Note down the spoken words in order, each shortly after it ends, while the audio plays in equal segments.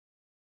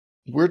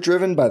We're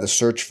driven by the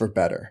search for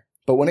better.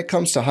 But when it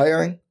comes to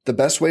hiring, the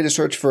best way to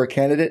search for a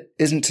candidate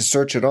isn't to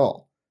search at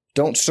all.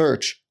 Don't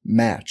search,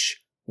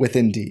 match with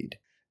Indeed.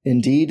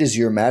 Indeed is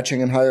your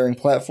matching and hiring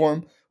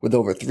platform with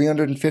over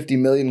 350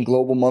 million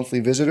global monthly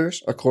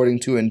visitors,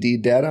 according to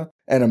Indeed data,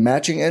 and a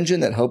matching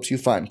engine that helps you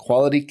find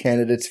quality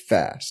candidates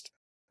fast.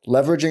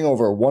 Leveraging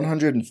over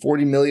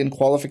 140 million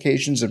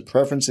qualifications and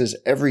preferences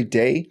every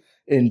day,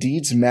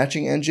 Indeed's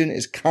matching engine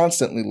is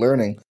constantly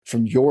learning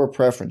from your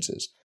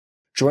preferences.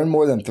 Join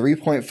more than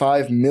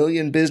 3.5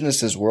 million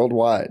businesses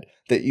worldwide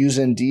that use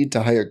Indeed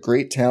to hire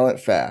great talent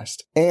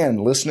fast.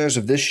 And listeners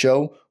of this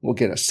show will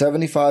get a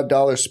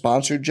 $75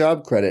 sponsored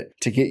job credit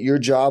to get your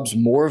jobs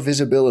more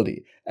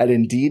visibility at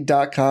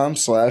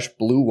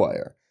Indeed.com/Blue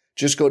Wire.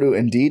 Just go to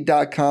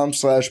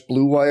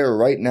Indeed.com/Blue Wire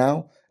right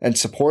now and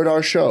support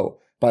our show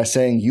by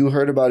saying you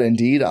heard about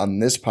Indeed on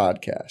this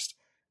podcast.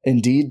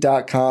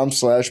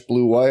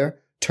 Indeed.com/Blue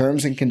Wire.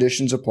 Terms and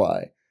conditions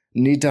apply.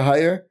 Need to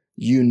hire?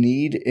 You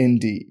need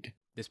Indeed.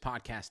 This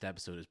podcast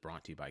episode is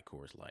brought to you by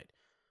Coors Light.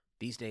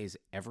 These days,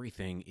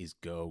 everything is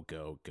go,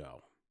 go,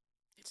 go.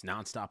 It's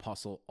nonstop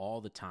hustle all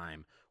the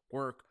time.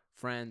 Work,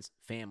 friends,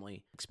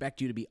 family,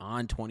 expect you to be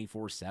on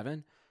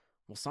 24/7.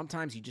 Well,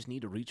 sometimes you just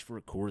need to reach for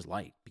a Coors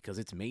Light because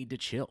it's made to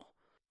chill.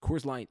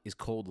 Coors Light is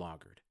cold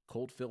lagered,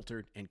 cold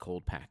filtered, and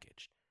cold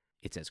packaged.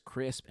 It's as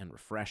crisp and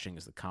refreshing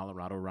as the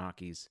Colorado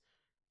Rockies.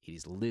 It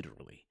is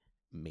literally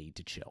made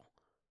to chill.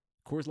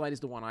 Coors Light is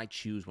the one I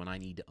choose when I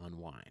need to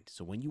unwind.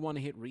 So when you want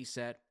to hit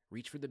reset,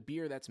 reach for the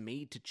beer that's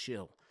made to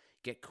chill.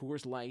 Get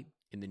Coors Light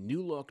in the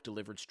new look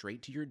delivered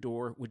straight to your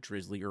door with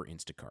Drizzly or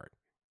Instacart.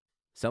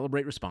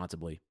 Celebrate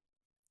responsibly.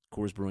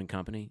 Coors Brewing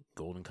Company,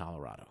 Golden,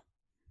 Colorado.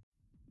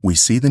 We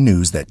see the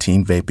news that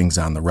teen vaping's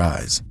on the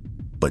rise,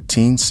 but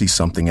teens see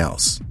something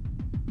else.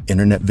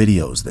 Internet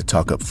videos that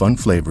talk up fun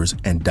flavors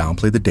and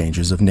downplay the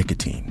dangers of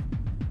nicotine.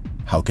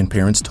 How can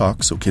parents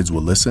talk so kids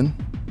will listen?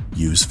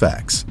 Use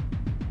facts.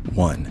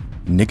 1.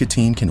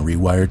 Nicotine can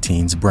rewire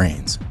teens'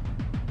 brains.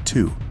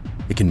 2.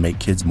 It can make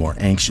kids more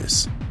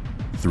anxious.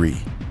 3.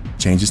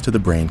 Changes to the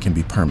brain can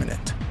be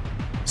permanent.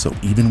 So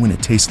even when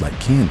it tastes like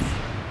candy,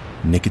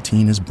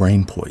 nicotine is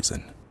brain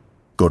poison.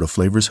 Go to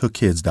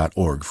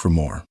flavorshookkids.org for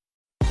more.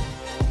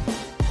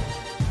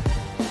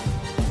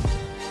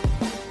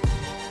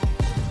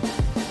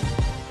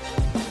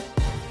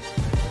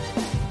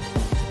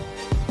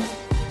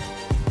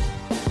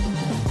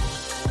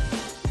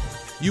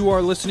 You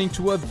are listening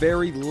to a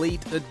very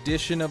late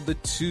edition of the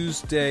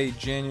Tuesday,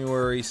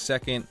 January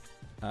 2nd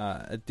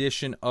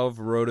edition of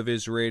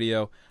RotoViz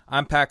Radio.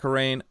 I'm Pat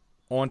Kareem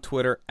on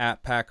Twitter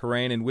at Pat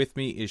Kareem, and with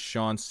me is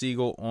Sean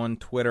Siegel on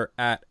Twitter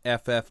at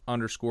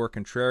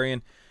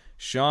FF_contrarian.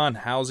 Sean,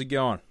 how's it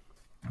going?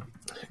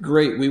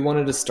 Great. We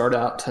wanted to start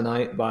out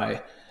tonight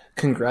by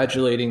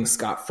congratulating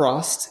Scott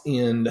Frost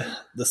and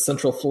the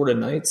Central Florida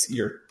Knights,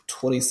 your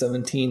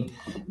 2017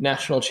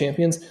 national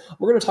champions.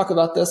 We're going to talk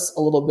about this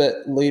a little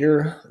bit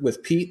later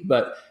with Pete,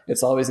 but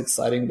it's always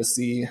exciting to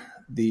see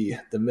the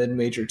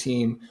mid-major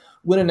team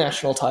win a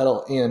national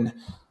title. And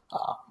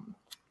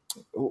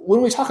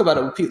when we talk about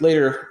it with Pete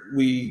later,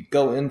 we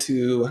go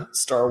into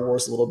Star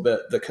Wars a little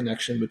bit, the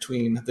connection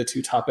between the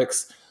two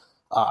topics.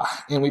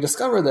 And we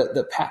discover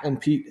that Pat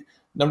and Pete,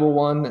 number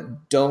one,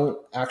 don't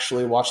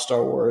actually watch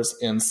Star Wars.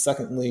 And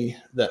secondly,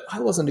 that I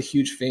wasn't a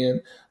huge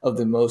fan of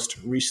the most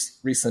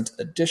recent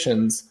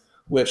additions,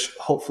 which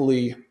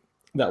hopefully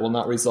that will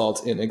not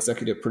result in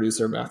executive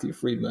producer Matthew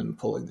Friedman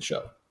pulling the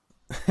show.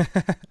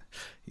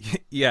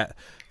 Yeah.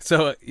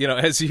 So,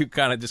 as you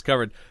kind of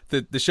discovered,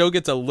 the show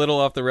gets a little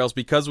off the rails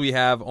because we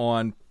have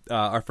on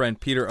our friend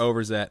Peter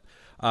Overzet.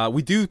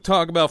 We do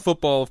talk about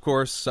football, of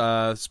course.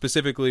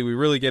 Specifically, we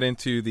really get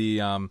into the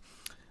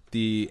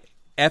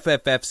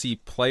FFFC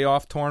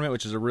playoff tournament,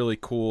 which is a really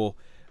cool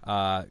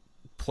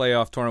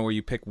playoff tournament where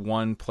you pick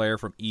one player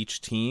from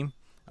each team.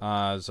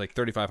 It's like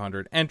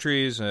 3,500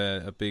 entries,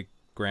 a big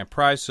grand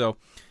prize. So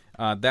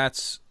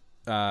that's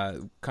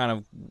kind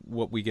of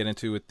what we get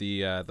into with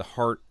the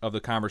heart of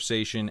the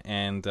conversation.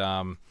 And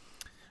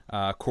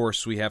of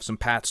course, we have some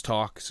Pats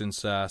talk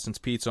since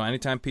Pete's on.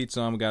 Anytime Pete's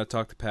on, we got to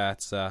talk to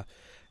Pats.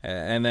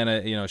 And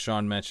then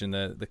Sean mentioned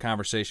the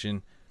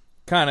conversation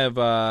kind of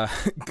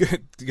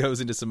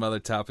goes into some other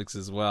topics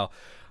as well.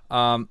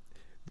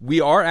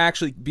 We are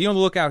actually, be on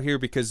the lookout here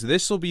because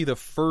this will be the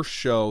first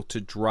show to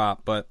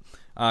drop, but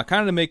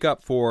kind of to make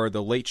up for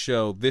the late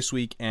show this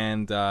week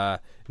and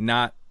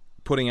not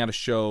putting out a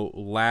show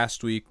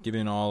last week,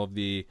 given all of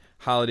the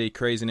holiday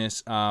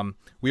craziness.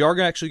 We are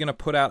actually going to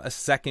put out a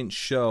second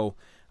show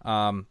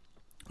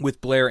with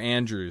Blair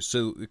Andrews,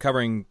 so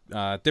covering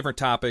different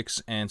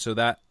topics, and so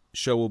that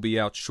show will be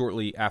out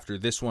shortly after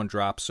this one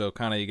drops. So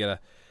kind of you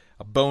get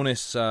a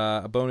bonus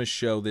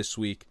show this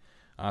week.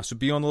 So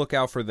be on the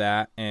lookout for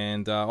that,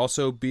 and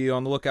also be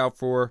on the lookout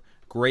for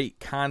great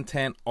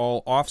content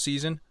all off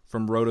season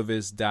from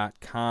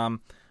RotoViz.com,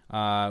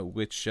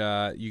 which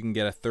you can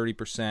get a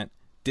 30%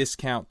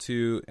 discount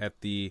to at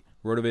the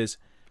RotoViz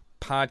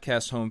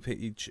podcast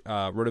homepage,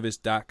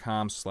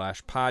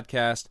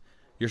 RotoViz.com/podcast.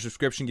 Your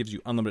subscription gives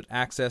you unlimited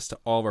access to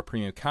all of our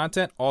premium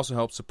content. Also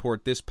helps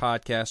support this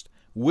podcast,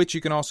 which you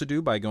can also do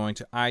by going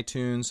to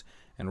iTunes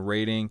and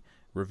rating,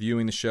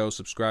 reviewing the show,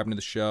 subscribing to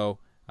the show.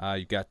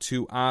 You've got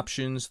two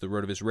options, the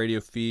RotoViz radio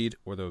feed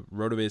or the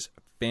RotoViz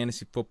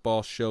fantasy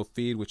football show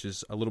feed, which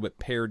is a little bit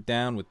pared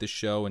down with this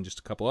show and just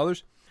a couple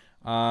others.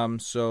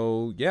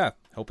 So, yeah,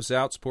 help us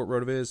out, support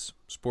RotoViz,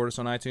 support us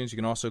on iTunes. You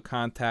can also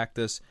contact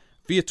us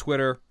via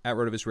Twitter at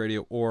RotoViz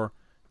Radio or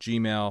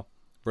Gmail,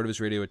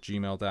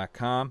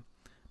 rotovizradio@gmail.com.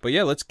 But,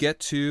 yeah, let's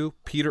get to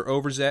Peter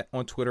Overzet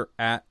on Twitter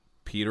at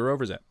Peter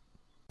Overzet.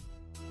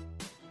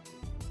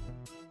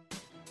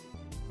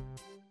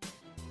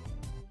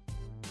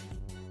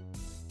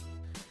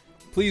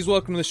 Please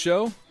welcome to the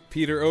show,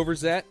 Peter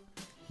Overzet.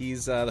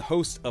 He's the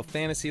host of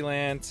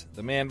Fantasyland,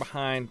 the man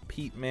behind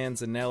Pete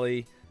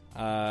Manzanelli.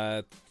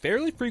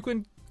 Fairly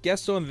frequent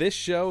guest on this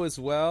show as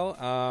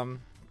well.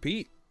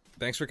 Pete,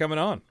 thanks for coming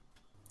on.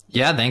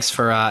 Yeah, thanks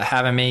for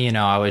having me.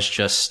 I was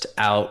just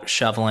out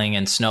shoveling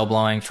and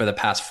snowblowing for the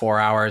past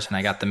 4 hours, and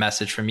I got the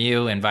message from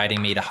you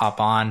inviting me to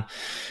hop on.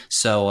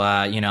 So,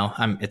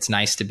 it's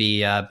nice to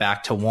be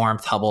back to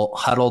warmth,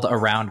 huddled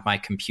around my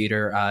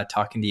computer,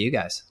 talking to you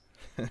guys.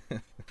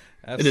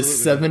 It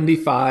is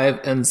 75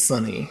 and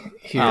sunny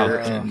here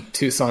in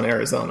Tucson,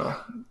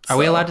 Arizona. Are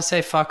we allowed to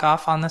say fuck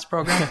off on this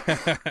program?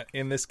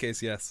 In this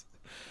case, yes.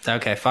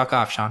 Okay, fuck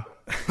off, Sean.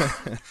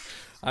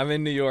 I'm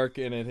in New York,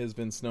 and it has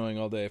been snowing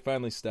all day. It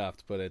finally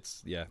stopped, but I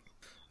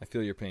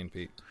feel your pain,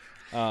 Pete.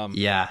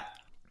 Yeah.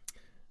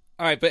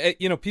 All right, but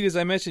Pete, as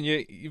I mentioned,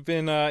 you've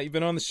been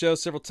on the show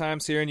several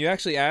times here, and you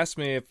actually asked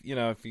me if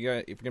you're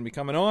going to be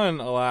coming on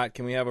a lot,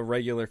 can we have a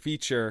regular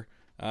feature?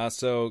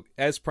 So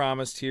as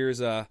promised, here's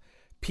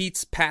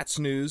Pete's Pats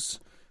News.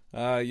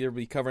 You'll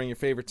be covering your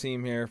favorite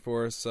team here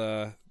for us,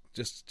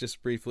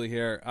 just briefly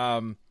here.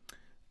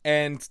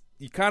 And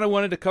you kind of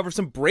wanted to cover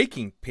some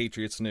breaking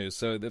Patriots news.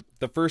 So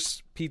the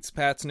first Pete's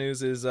Pats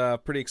News is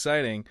pretty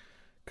exciting,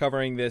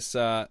 covering this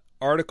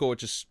article,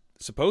 which is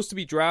supposed to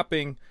be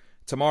dropping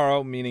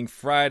tomorrow, meaning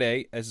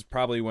Friday, as is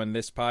probably when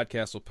this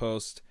podcast will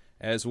post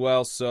as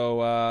well.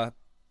 So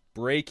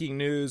breaking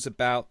news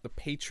about the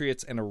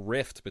Patriots and a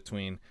rift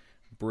between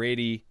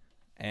Brady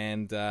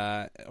and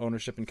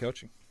ownership and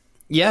coaching.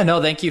 Yeah,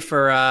 no, thank you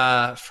for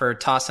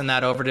tossing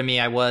that over to me.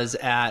 I was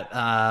at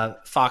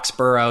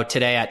Foxborough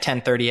today at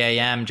 10:30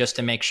 a.m. just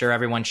to make sure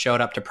everyone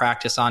showed up to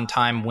practice on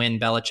time when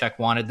Belichick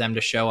wanted them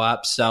to show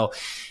up. So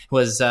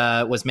was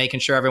making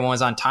sure everyone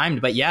was on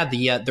time. But yeah,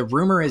 the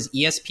rumor is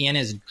ESPN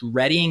is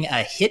readying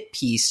a hit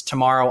piece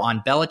tomorrow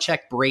on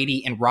Belichick,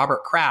 Brady, and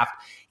Robert Kraft.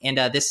 And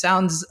this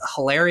sounds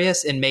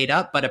hilarious and made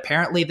up, but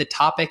apparently the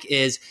topic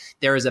is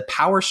there is a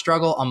power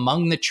struggle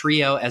among the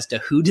trio as to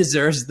who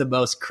deserves the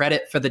most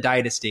credit for the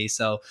dynasty.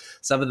 So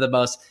some of the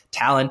most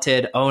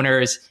talented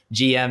owners,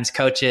 GMs,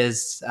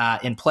 coaches,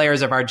 and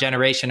players of our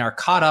generation are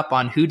caught up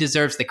on who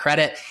deserves the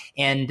credit.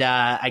 And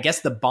I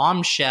guess the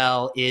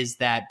bombshell is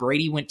that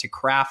Brady went to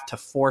Kraft to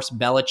force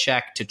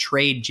Belichick to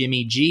trade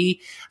Jimmy G,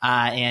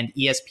 and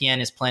ESPN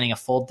is planning a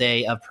full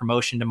day of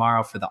promotion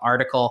tomorrow for the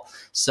article.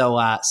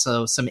 So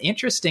some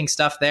interesting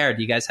stuff there.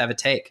 Do you guys have a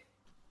take?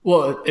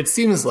 Well, it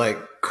seems like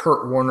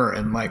Kurt Warner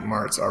and Mike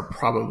Martz are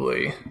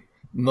probably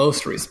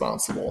most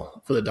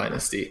responsible for the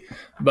dynasty.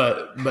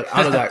 But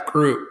out of that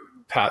group,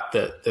 Pat,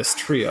 this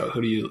trio,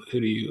 who do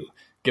you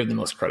give the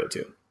most credit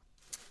to?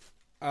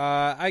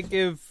 I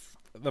give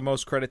the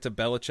most credit to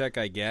Belichick,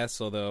 I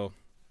guess. Although,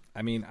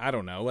 I mean, I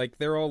don't know. Like,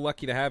 they're all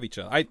lucky to have each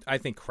other. I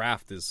think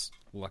Kraft is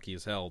lucky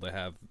as hell to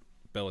have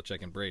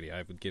Belichick and Brady.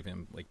 I would give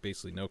him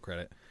basically no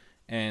credit,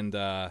 and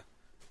as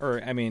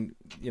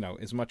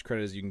much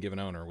credit as you can give an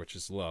owner, which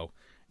is low.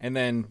 And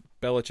then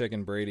Belichick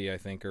and Brady, I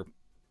think, are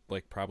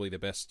probably the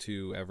best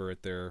two ever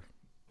at their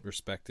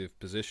respective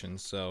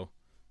positions. So,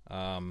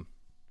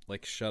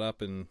 shut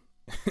up and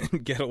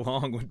get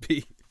along would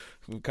be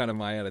kind of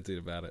my attitude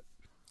about it.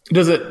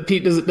 Does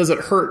it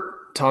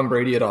hurt Tom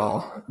Brady at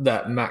all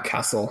that Matt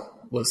Castle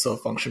was so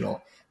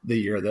functional the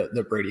year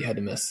that Brady had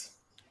to miss?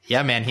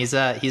 Yeah, man, he's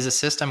a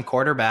system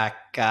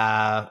quarterback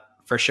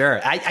for sure.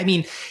 I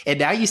mean, and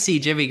now you see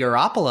Jimmy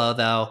Garoppolo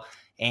though,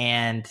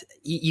 and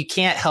you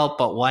can't help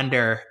but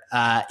wonder.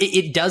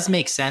 It does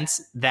make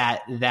sense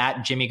that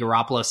Jimmy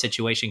Garoppolo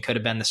situation could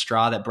have been the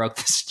straw that broke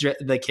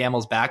the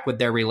camel's back with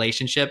their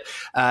relationship.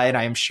 And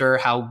I'm sure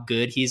how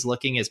good he's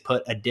looking has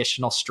put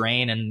additional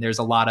strain. And there's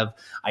a lot of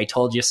I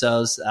told you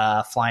so's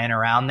flying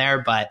around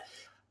there. But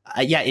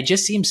it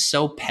just seems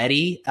so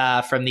petty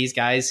from these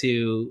guys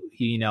who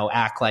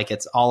act like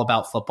it's all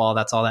about football.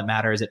 That's all that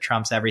matters. It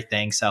trumps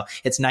everything. So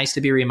it's nice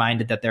to be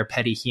reminded that they're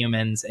petty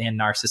humans and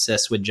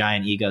narcissists with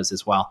giant egos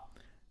as well.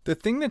 The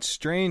thing that's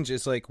strange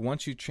is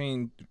once you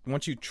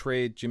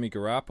trade Jimmy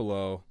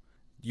Garoppolo,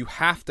 you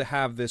have to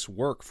have this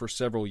work for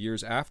several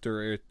years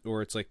after it,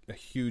 or it's a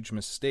huge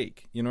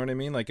mistake. You know what I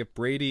mean? If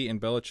Brady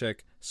and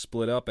Belichick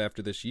split up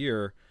after this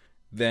year,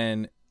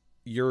 then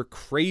you're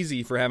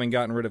crazy for having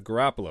gotten rid of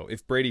Garoppolo.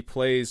 If Brady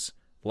plays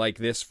like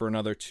this for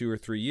another 2 or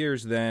 3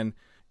 years, then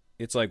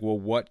it's well,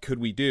 what could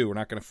we do? We're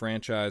not going to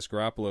franchise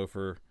Garoppolo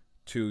for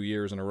 2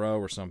 years in a row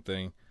or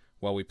something.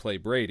 while we play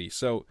Brady.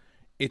 So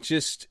it's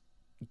just,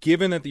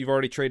 given that you've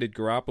already traded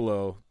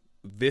Garoppolo,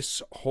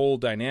 this whole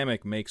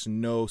dynamic makes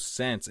no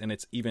sense, and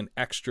it's even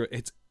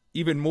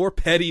more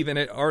petty than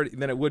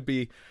it would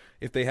be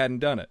if they hadn't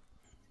done it.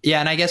 Yeah,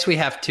 and I guess we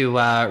have to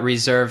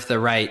reserve the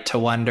right to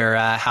wonder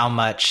how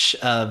much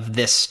of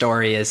this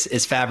story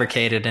is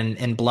fabricated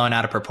and blown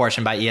out of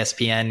proportion by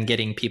ESPN,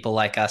 getting people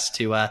like us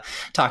to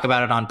talk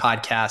about it on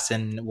podcasts,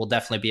 and will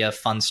definitely be a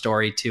fun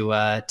story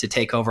to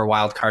take over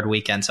Wild Card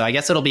Weekend. So I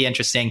guess it'll be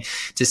interesting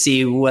to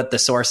see what the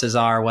sources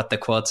are, what the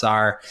quotes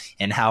are,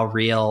 and how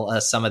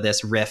real some of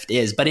this rift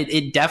is. But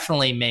it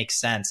definitely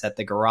makes sense that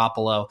the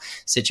Garoppolo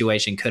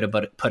situation could have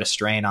put a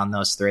strain on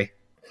those three.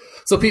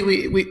 So, Pete,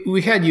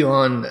 we had you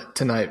on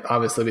tonight,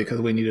 obviously, because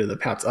we needed the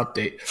Pats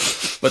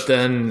update. But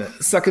then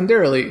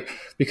secondarily,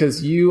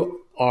 because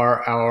you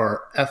are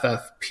our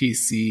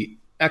FFPC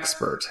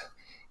expert.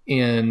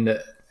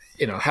 And,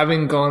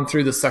 having gone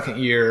through the second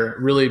year,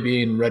 really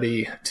being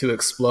ready to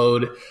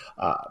explode,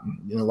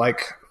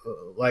 like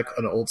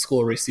an old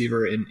school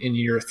receiver in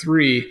year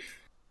 3,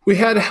 we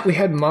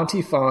had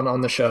Monty Fawn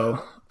on the show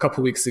a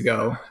couple weeks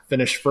ago,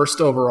 finished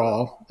first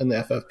overall in the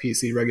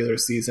FFPC regular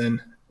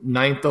season,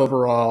 9th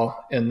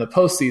overall in the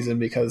postseason,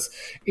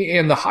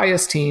 and the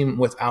highest team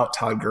without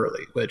Todd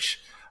Gurley, which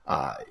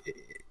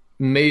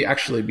may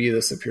actually be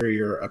the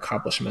superior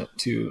accomplishment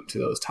to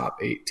those top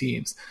 8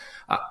 teams.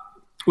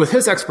 With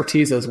his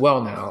expertise as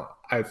well now,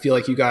 I feel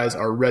like you guys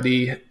are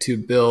ready to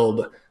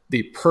build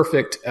the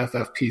perfect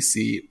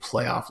FFPC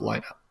playoff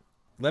lineup.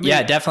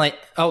 Yeah, definitely.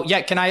 Oh, yeah.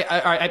 Can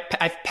I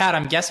Pat,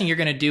 I'm guessing you're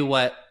going to do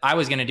what I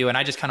was going to do, and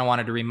I just kind of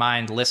wanted to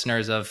remind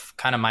listeners of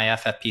kind of my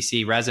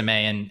FFPC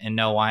resume and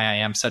know why I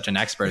am such an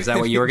expert. Is that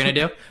what you were going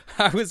to do?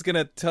 I was going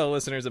to tell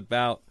listeners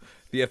about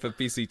the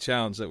FFPC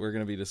challenge that we're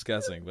going to be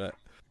discussing, but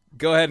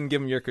go ahead and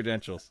give them your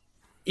credentials.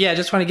 Yeah, I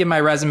just want to give my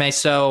resume.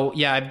 So,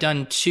 yeah, I've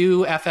done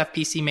 2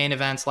 FFPC main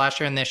events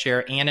last year and this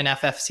year, and an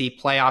FFC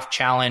playoff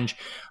challenge.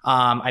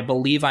 I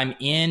believe I'm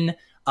in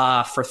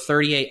for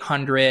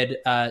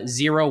 3,800,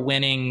 0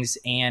 winnings,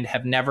 and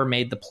have never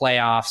made the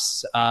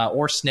playoffs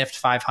or sniffed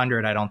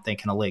 500, I don't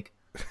think, in a league.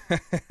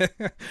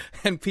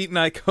 And Pete and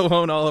I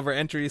co-own all of our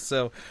entries,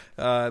 so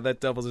that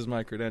doubles as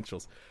my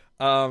credentials.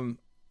 All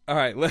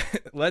right,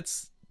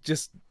 let's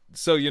just,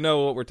 so you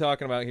know what we're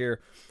talking about here,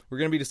 we're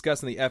going to be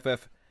discussing the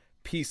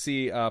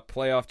FFPC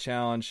playoff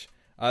challenge.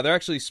 They're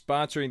actually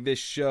sponsoring this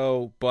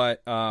show,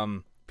 but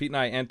Pete and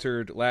I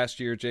entered last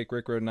year. Jake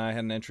Rickrode and I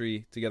had an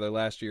entry together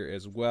last year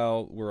as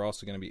well. We're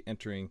also going to be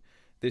entering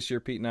this year,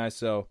 Pete and I.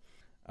 So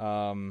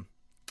I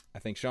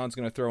think Sean's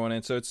going to throw one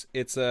in. So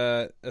it's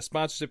a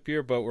sponsorship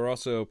here, but we're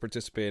also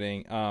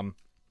participating.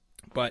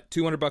 But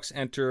 $200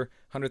 enter,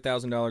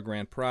 $100,000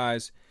 grand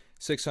prize,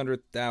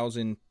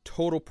 $600,000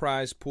 total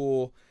prize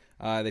pool.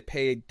 They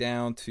paid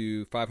down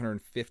to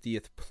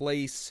 550th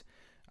place.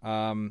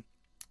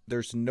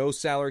 There's no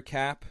salary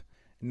cap.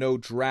 No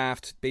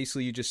draft.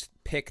 Basically, you just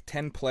pick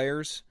 10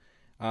 players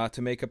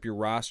to make up your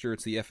roster.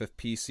 It's the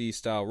FFPC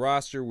style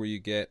roster where you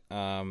get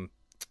 2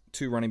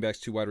 running backs,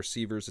 2 wide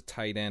receivers, a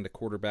tight end, a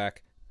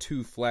quarterback,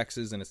 2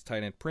 flexes, and it's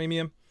tight end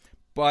premium.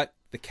 But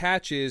the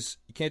catch is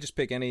you can't just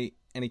pick any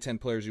 10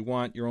 players you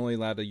want. You're only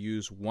allowed to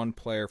use 1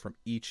 player from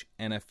each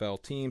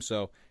NFL team.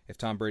 So if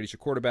Tom Brady's your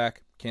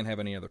quarterback, can't have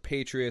any other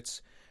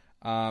Patriots.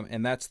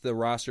 And that's the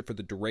roster for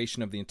the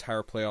duration of the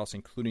entire playoffs,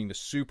 including the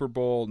Super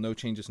Bowl. No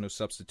changes, no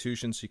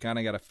substitutions. So you kind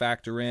of got to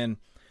factor in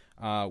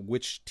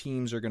which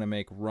teams are going to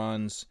make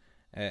runs,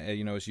 as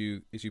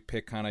you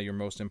pick kind of your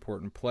most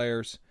important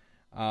players.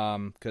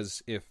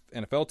 Because if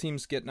NFL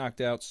teams get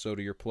knocked out, so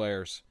do your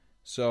players.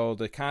 So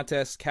the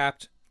contest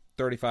capped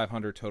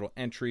 3,500 total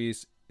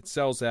entries. It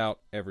sells out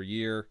every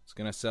year. It's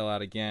going to sell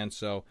out again.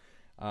 So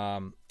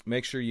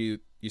make sure you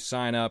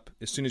sign up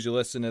as soon as you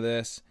listen to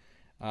this.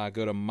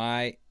 Go to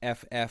myffpc.com,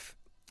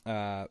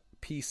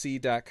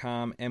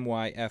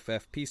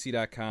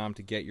 myffpc.com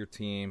to get your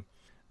team.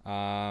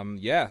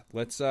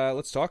 Let's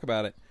talk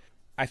about it.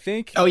 I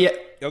think. Oh yeah.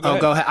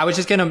 Go ahead. I was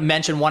just going to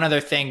mention one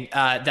other thing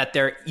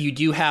that you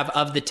do have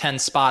of the 10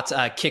 spots,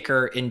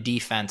 kicker in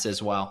defense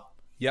as well.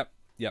 Yep.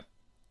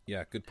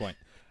 Yeah, good point.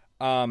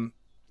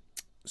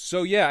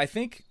 So yeah, I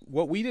think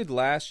what we did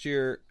last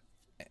year,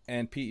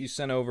 and Pete, you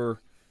sent over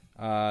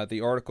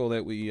the article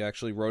that we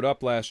actually wrote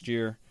up last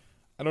year.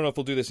 I don't know if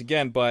we'll do this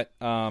again, but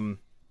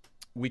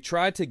we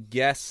tried to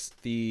guess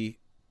the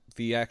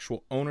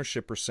actual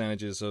ownership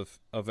percentages of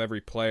every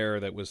player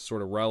that was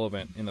sort of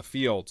relevant in the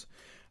field.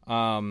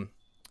 And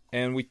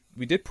we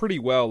did pretty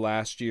well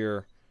last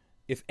year.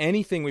 If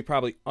anything, we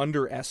probably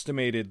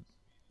underestimated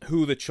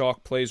who the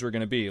chalk plays were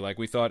going to be. Like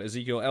we thought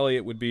Ezekiel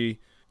Elliott would be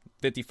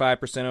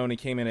 55% owned. He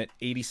came in at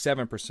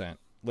 87%.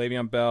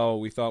 Le'Veon Bell,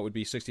 we thought would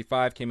be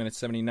 65, came in at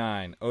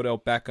 79. Odell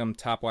Beckham,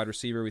 top wide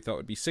receiver, we thought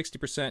would be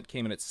 60%,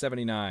 came in at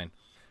 79.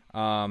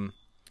 And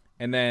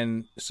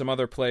then some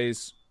other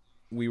plays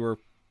we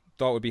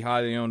thought would be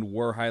highly owned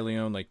were highly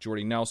owned, like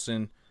Jordy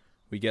Nelson.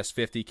 We guessed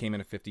 50, came in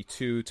at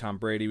 52. Tom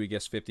Brady, we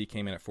guessed 50,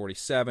 came in at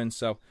 47.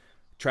 So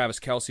Travis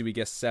Kelce, we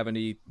guessed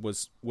 70,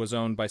 was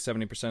owned by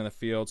 70% of the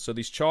field. So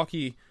these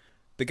chalky,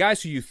 the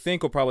guys who you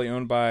think will probably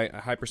owned by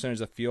a high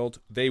percentage of the field,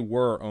 they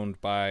were owned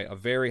by a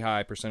very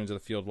high percentage of the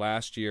field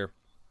last year.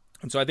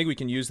 And so I think we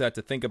can use that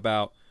to think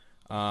about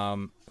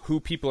who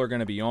people are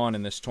going to be on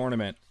in this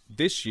tournament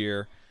this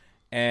year.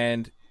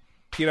 And,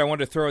 Pete, I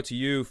wanted to throw it to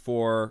you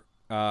for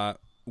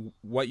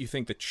what you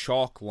think the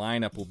chalk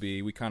lineup will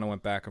be. We kind of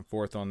went back and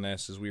forth on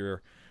this as we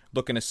were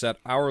looking to set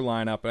our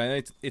lineup.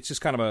 And it's just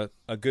kind of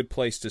a good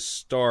place to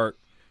start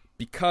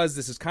because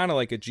this is kind of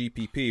like a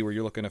GPP where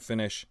you're looking to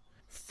finish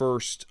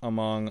first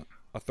among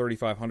a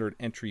 3,500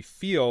 entry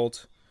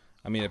field.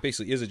 I mean, it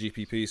basically is a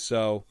GPP,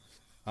 so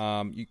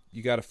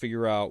you got to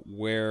figure out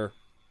where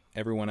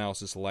everyone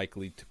else is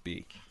likely to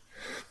be.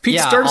 Pete,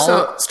 start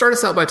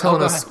us out by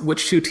telling us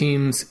which two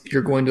teams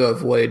you're going to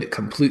avoid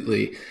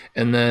completely,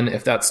 and then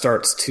if that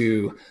starts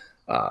to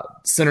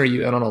center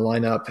you in on a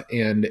lineup,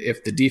 and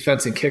if the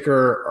defense and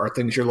kicker are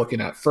things you're looking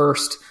at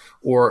first,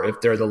 or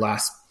if they're the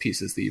last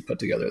pieces that you put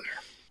together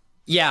there.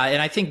 Yeah,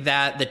 and I think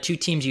that the two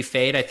teams you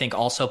fade, I think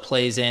also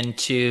plays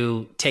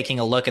into taking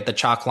a look at the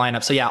chalk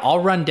lineup. So yeah, I'll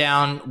run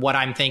down what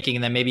I'm thinking,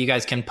 and then maybe you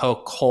guys can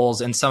poke holes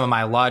in some of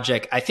my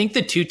logic. I think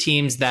the two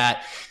teams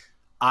that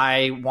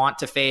I want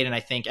to fade, and I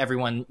think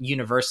everyone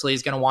universally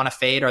is going to want to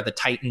fade, are the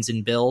Titans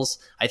and Bills.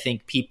 I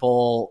think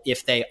people,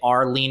 if they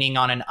are leaning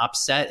on an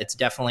upset, it's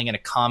definitely going to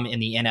come in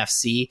the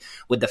NFC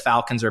with the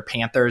Falcons or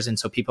Panthers, and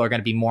so people are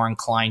going to be more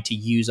inclined to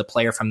use a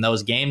player from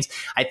those games.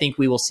 I think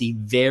we will see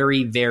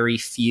very, very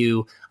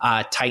few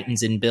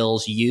Titans and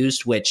Bills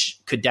used, which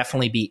could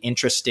definitely be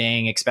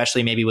interesting,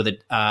 especially maybe with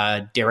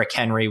a Derrick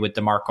Henry with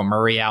DeMarco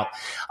Murray out.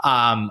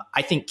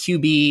 I think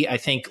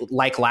QB,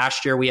 like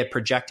last year, we had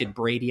projected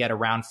Brady at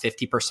around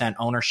 50%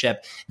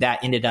 ownership.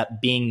 That ended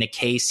up being the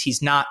case.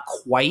 He's not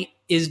quite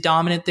as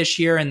dominant this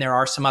year, and there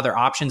are some other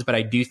options, but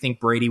I do think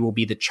Brady will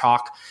be the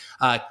chalk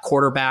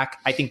quarterback.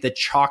 I think the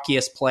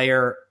chalkiest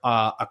player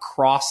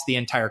across the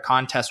entire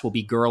contest will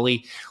be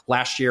Gurley.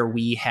 Last year,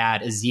 we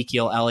had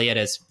Ezekiel Elliott,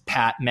 as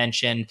Pat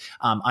mentioned,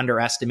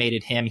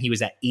 underestimated him. He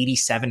was at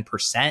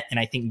 87%, and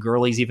I think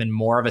Gurley's even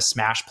more of a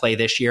smash play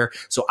this year.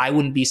 So I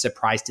wouldn't be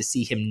surprised to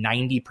see him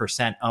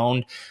 90%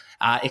 owned,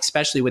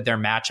 especially with their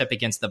matchup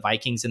against the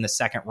Vikings in the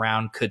second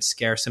round, could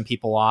scare some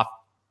people off.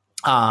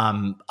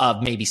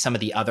 Of maybe some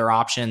of the other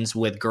options,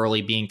 with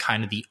Gurley being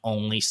kind of the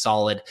only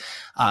solid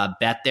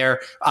bet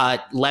there.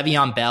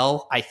 Le'Veon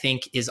Bell, I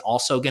think, is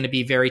also going to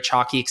be very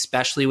chalky,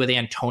 especially with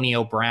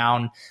Antonio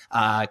Brown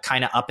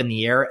kind of up in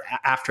the air.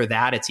 After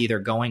that, it's either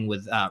going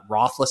with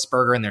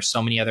Roethlisberger, and there's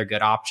so many other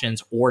good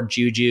options, or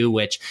Juju,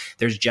 which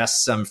there's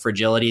just some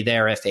fragility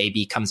there if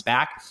AB comes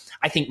back.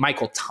 I think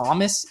Michael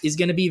Thomas is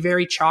going to be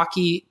very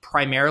chalky,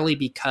 primarily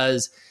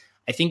because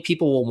I think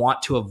people will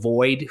want to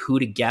avoid who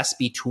to guess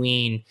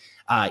between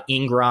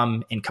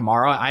Ingram and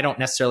Kamara. I don't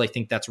necessarily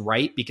think that's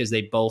right, because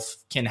they both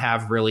can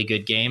have really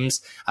good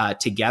games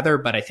together,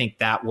 but I think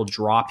that will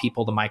draw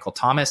people to Michael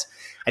Thomas.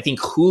 I think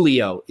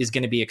Julio is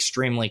going to be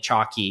extremely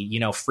chalky.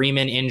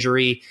 Freeman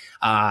injury.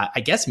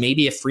 I guess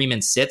maybe if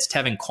Freeman sits,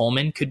 Tevin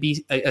Coleman could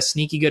be a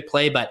sneaky good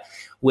play, but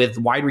with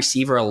wide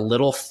receiver a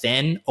little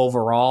thin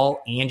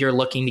overall, and you're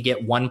looking to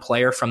get one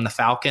player from the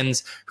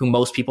Falcons who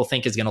most people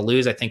think is going to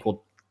lose, I think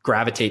will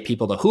gravitate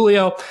people to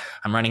Julio.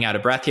 I'm running out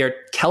of breath here.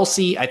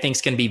 Kelsey, I think,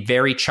 is going to be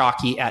very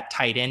chalky at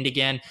tight end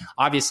again.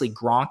 Obviously,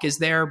 Gronk is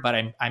there, but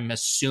I'm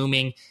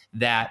assuming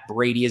that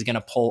Brady is going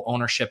to pull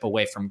ownership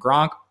away from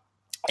Gronk.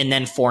 And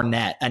then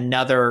Fournette,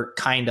 another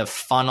kind of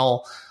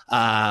funnel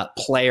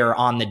player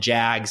on the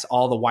Jags.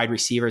 All the wide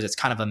receivers, it's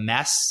kind of a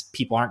mess.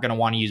 People aren't going to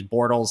want to use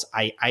Bortles.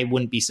 I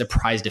wouldn't be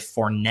surprised if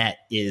Fournette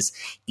is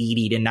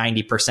 80 to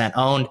 90%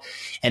 owned.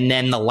 And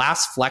then the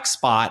last flex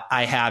spot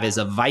I have is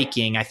a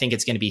Viking. I think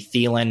it's going to be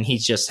Thielen.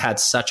 He's just had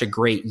such a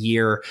great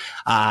year.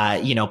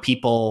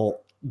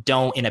 People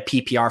don't, in a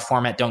PPR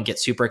format, don't get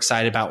super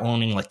excited about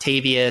owning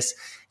Latavius.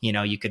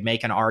 You could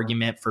make an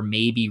argument for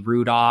maybe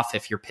Rudolph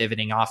if you're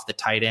pivoting off the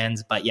tight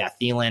ends. But yeah,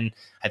 Thielen,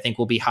 I think,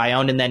 will be high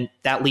owned. And then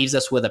that leaves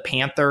us with a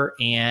Panther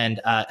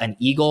and an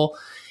Eagle.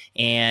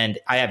 And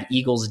I have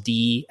Eagles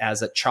D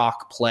as a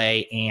chalk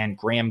play and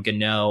Graham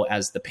Gano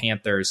as the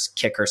Panthers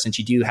kicker, since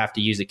you do have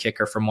to use a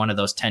kicker from one of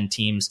those 10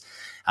 teams.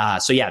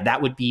 So yeah,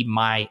 that would be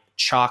my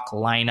chalk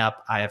lineup.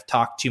 I have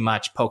talked too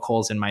much, poke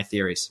holes in my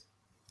theories.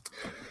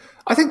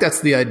 I think that's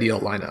the ideal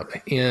lineup.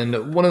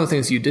 And one of the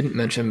things you didn't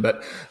mention,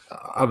 but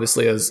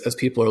obviously as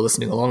people are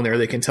listening along there,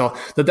 they can tell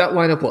that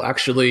lineup will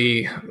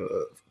actually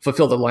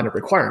fulfill the lineup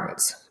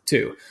requirements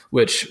too,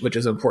 which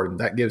is important.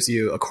 That gives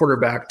you a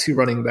quarterback, 2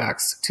 running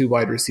backs, 2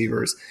 wide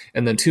receivers,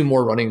 and then 2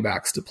 more running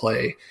backs to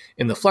play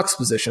in the flex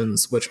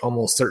positions, which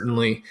almost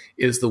certainly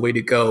is the way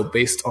to go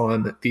based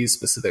on these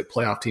specific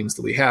playoff teams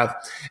that we have.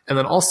 And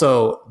then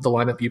also the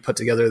lineup you put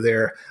together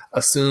there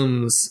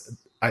assumes,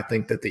 I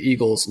think, that the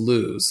Eagles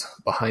lose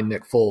behind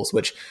Nick Foles,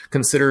 which,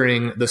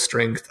 considering the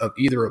strength of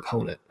either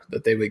opponent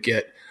that they would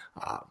get,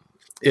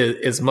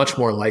 is much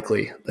more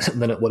likely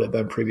than it would have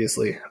been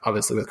previously,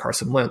 obviously, with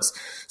Carson Wentz.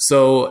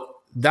 So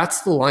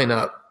that's the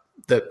lineup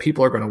that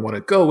people are going to want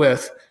to go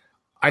with.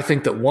 I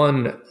think that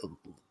one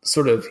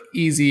sort of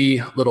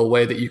easy little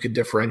way that you could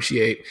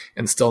differentiate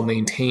and still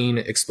maintain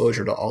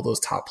exposure to all those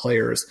top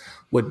players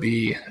would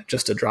be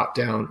just to drop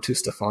down to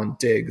Stephon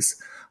Diggs.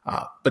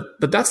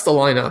 But that's the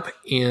lineup.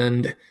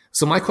 And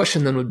so my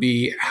question then would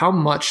be, how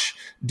much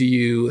do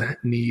you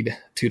need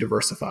to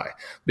diversify?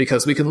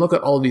 Because we can look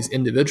at all of these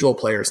individual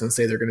players and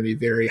say they're going to be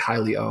very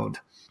highly owned.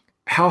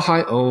 How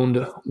high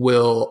owned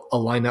will a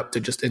lineup that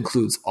just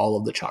includes all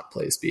of the chalk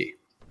plays be?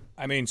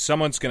 I mean,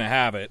 someone's going to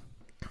have it.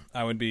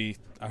 I would be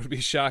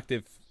shocked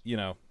if,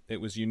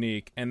 it was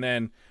unique. And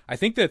then I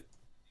think the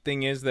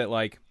thing is that,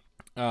 like,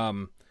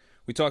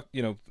 we talked,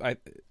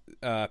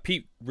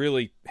 Pete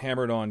really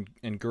hammered on,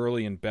 and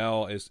Gurley and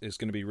Bell is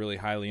going to be really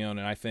highly owned.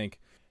 And I think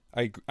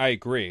I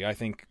agree. I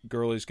think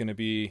Gurley's going to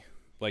be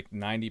like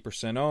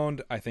 90%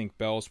 owned. I think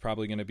Bell's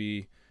probably going to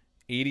be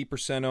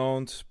 80%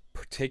 owned,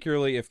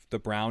 particularly if the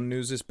Brown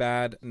news is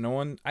bad.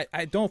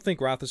 I don't think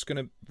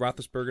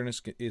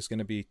Roethlisberger is going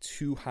to be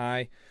too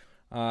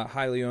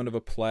highly owned of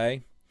a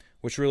play,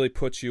 which really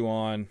puts you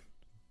on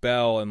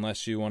Bell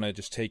unless you want to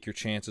just take your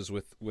chances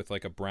with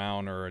like a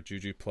Brown or a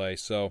Juju play.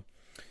 So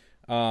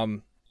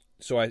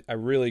I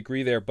really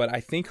agree there. But I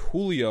think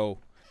Julio,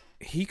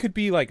 he could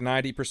be like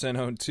 90%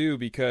 owned too,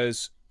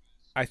 because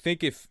I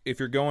think if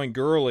you're going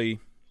Gurley,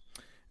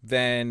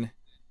 then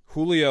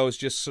Julio is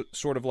just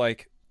sort of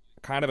like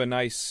kind of a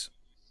nice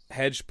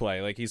hedge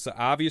play. Like, he's the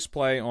obvious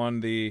play on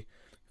the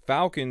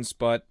Falcons,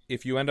 but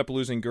if you end up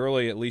losing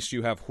Gurley, at least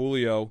you have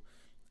Julio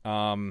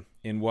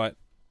in what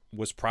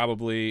was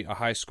probably a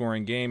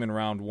high-scoring game in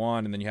round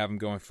one, and then you have him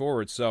going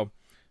forward. So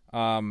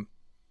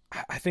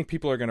I think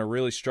people are going to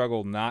really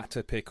struggle not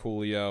to pick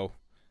Julio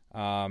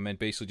and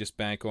basically just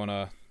bank on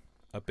a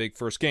big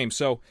first game.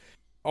 So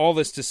all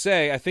this to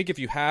say, I think if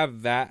you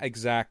have that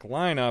exact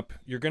lineup,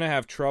 you're going to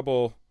have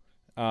trouble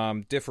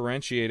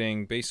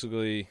differentiating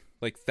basically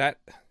like that.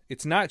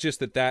 It's not just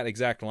that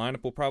exact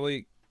lineup will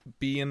probably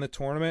be in the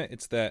tournament.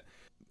 It's that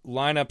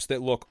lineups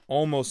that look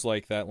almost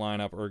like that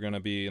lineup are going to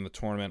be in the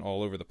tournament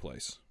all over the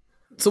place.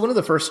 So one of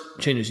the first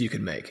changes you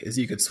could make is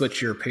you could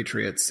switch your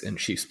Patriots and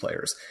Chiefs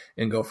players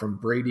and go from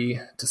Brady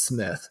to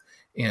Smith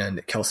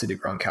and Kelsey to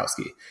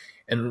Gronkowski.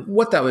 And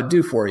what that would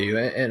do for you,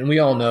 and we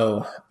all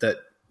know that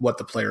what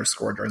the players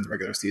score during the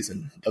regular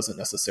season doesn't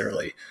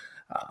necessarily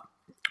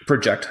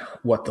project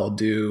what they'll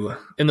do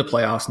in the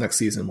playoffs next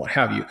season, what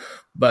have you.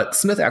 But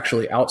Smith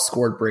actually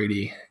outscored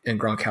Brady, and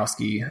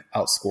Gronkowski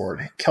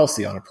outscored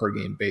Kelsey on a per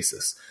game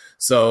basis.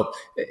 So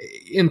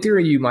in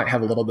theory, you might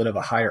have a little bit of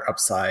a higher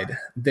upside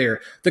there.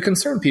 The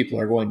concern people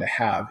are going to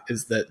have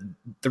is that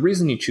the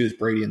reason you choose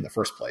Brady in the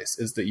first place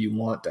is that you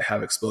want to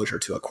have exposure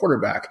to a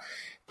quarterback,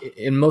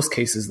 in most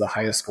cases, the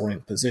highest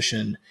scoring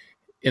position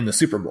in the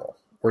Super Bowl,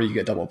 where you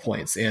get double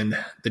points.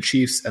 And the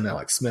Chiefs and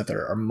Alex Smith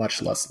are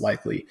much less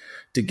likely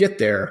to get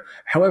there.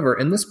 However,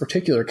 in this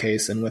particular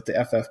case, and with the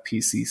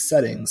FFPC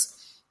settings,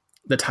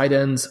 the tight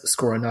ends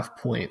score enough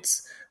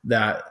points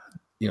that,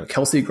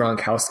 Kelsey,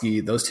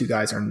 Gronkowski, those two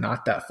guys are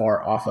not that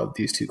far off of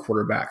these two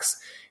quarterbacks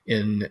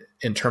in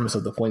terms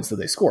of the points that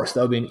they score. So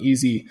that would be an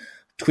easy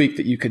tweak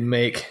that you could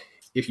make.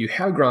 If you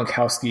have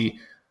Gronkowski,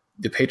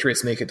 the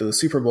Patriots make it to the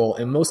Super Bowl.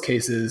 In most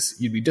cases,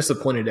 you'd be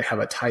disappointed to have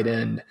a tight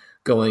end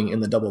going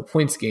in the double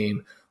points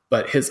game,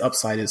 but his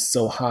upside is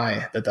so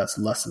high that that's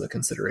less of a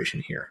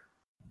consideration here.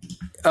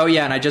 Oh,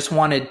 yeah. And I just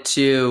wanted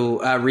to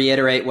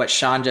reiterate what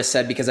Sean just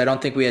said, because I don't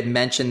think we had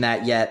mentioned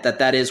that yet,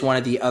 that is one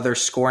of the other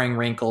scoring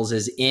wrinkles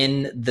is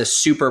in the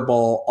Super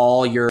Bowl,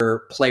 all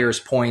your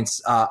players'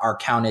 points are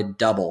counted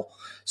double.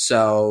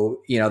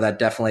 So, that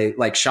definitely,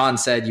 like Sean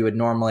said, you would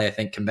normally, I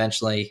think,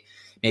 conventionally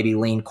maybe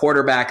lean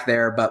quarterback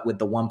there, but with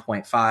the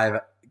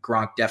 1.5,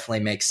 Gronk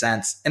definitely makes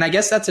sense. And I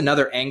guess that's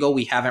another angle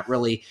we haven't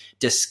really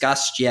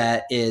discussed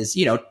yet is,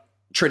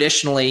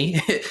 traditionally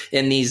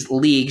in these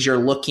leagues, you're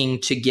looking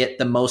to get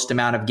the most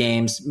amount of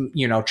games,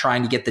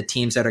 trying to get the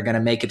teams that are going to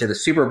make it to the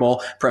Super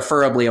Bowl,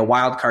 preferably a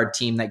wild card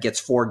team that gets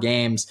 4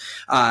 games.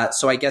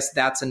 So I guess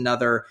that's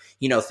another,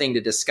 thing to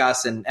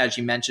discuss. And as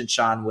you mentioned,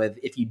 Sean,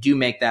 if you do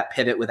make that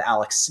pivot with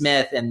Alex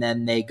Smith and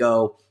then they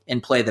go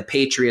and play the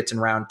Patriots in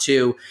round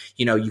 2,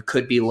 you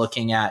could be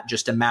looking at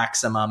just a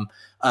maximum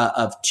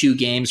of 2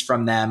 games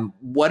from them.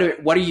 What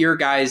are your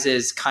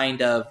guys'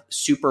 kind of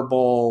Super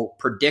Bowl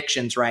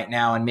predictions right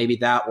now? And maybe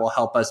that will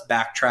help us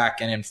backtrack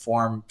and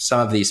inform some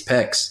of these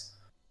picks.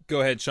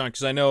 Go ahead, Sean,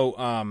 because I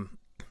know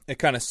it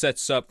kind of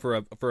sets up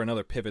for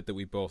another pivot that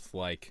we both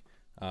like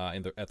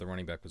at the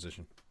running back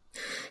position.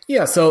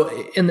 Yeah,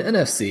 so in the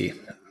NFC,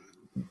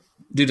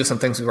 due to some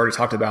things we've already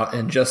talked about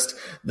and just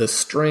the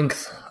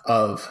strength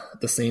of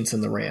the Saints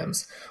and the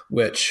Rams,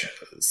 which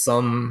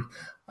some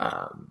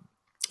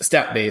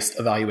stat-based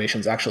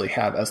evaluations actually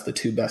have as the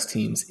 2 best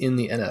teams in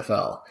the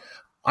NFL.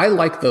 I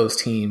like those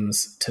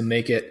teams to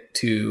make it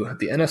to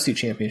the NFC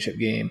Championship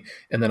game,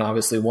 and then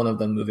obviously one of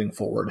them moving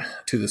forward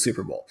to the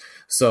Super Bowl.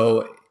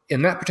 So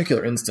in that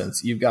particular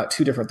instance, you've got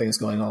 2 different things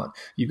going on.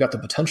 You've got the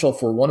potential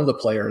for one of the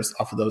players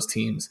off of those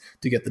teams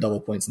to get the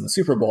double points in the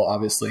Super Bowl,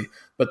 obviously,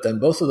 but then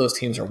both of those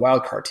teams are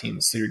wildcard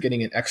teams, so you're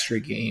getting an extra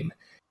game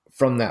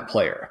from that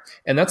player.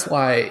 And that's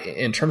why,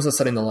 in terms of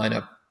setting the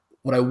lineup,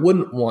 What I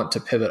wouldn't want to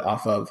pivot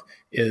off of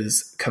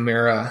is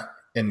Kamara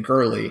and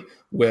Gurley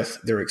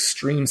with their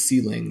extreme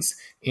ceilings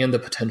and the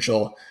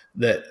potential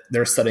that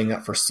they're setting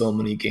up for so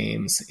many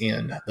games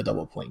and the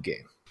double point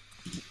game.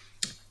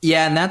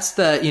 Yeah, and that's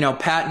Pat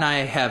and I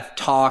have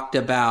talked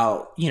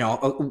about,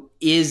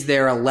 is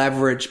there a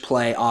leverage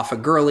play off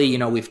of Gurley?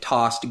 We've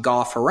tossed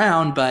Goff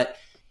around, but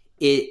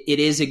it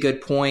is a good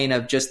point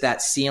of just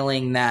that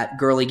ceiling that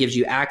Gurley gives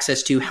you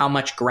access to. How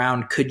much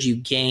ground could you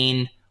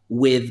gain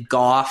with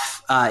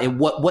Goff? And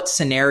what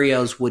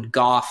scenarios would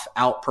Goff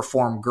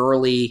outperform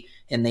Gurley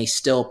and they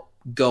still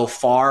go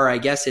far? I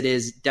guess it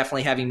is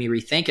definitely having me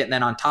rethink it. And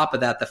then on top of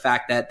that, the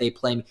fact that they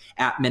play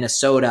at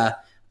Minnesota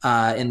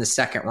in the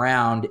second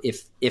round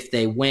if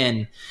they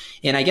win.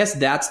 And I guess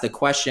that's the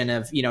question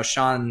of,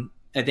 Sean,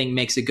 I think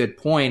makes a good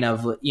point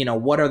of,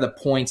 what are the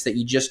points that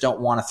you just don't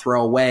want to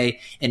throw away,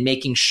 and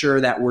making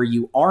sure that where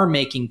you are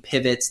making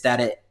pivots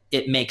that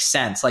it makes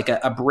sense. Like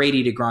a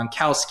Brady to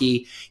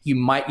Gronkowski,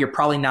 you're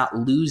probably not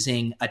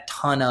losing a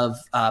ton of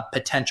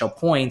potential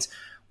points.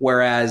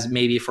 Whereas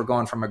maybe if we're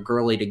going from a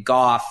Gurley to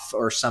Goff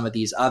or some of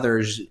these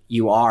others,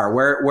 you are.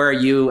 Where are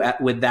you at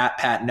with that,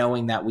 Pat,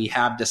 knowing that we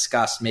have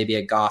discussed maybe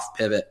a Goff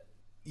pivot?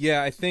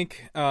 Yeah, I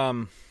think,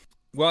 the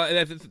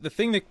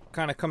thing that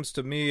kind of comes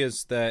to me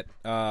is that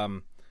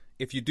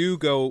if you do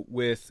go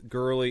with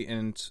Gurley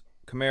and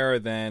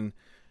Kamara, then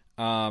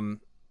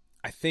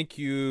I think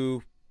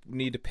you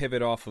need to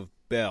pivot off of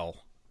Bell.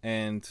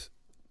 And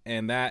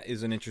that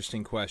is an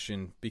interesting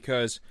question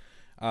because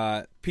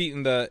Pete,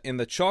 in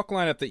the chalk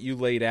lineup that you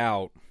laid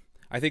out,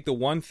 I think the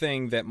one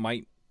thing that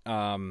might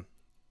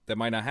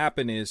not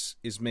happen is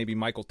maybe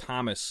Michael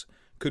Thomas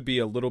could be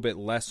a little bit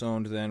less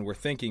owned than we're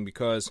thinking,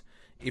 because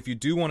if you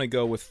do want to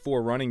go with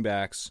 4 running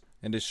backs,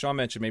 and as Sean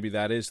mentioned, maybe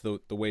that is the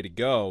way to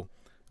go,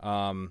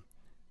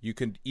 you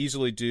could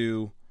easily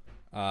do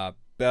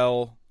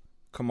Bell,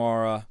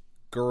 Kamara,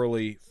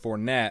 Gurley,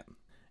 Fournette,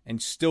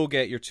 and still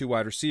get your 2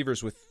 wide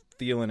receivers with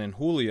Thielen and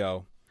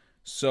Julio.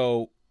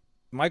 So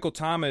Michael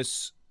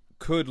Thomas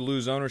could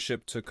lose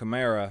ownership to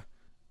Kamara,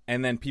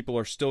 and then people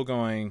are still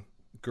going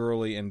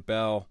Gurley and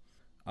Bell.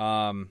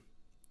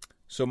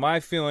 So my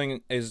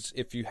feeling is,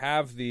 if you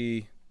have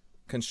the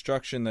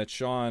construction that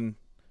Sean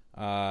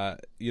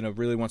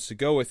really wants to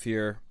go with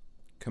here,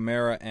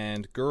 Kamara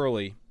and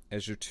Gurley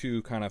as your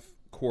 2 kind of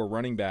core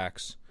running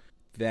backs,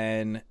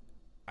 then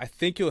I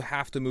think you'll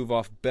have to move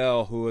off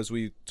Bell, who, as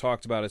we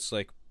talked about, it's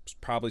like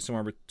probably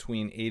somewhere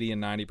between 80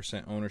 and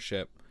 90%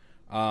 ownership.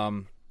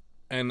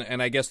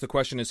 And I guess the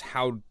question is,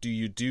 how do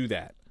you do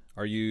that?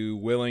 Are you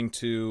willing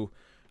to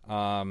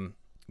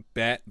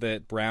bet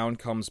that Brown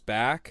comes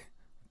back?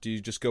 Do you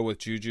just go with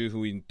Juju, who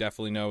we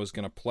definitely know is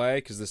going to play?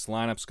 Because this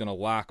lineup's going to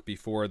lock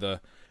before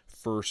the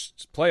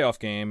first playoff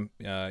game.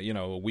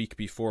 A week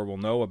before we'll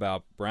know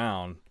about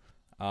Brown.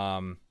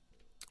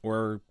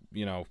 Or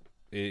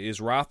is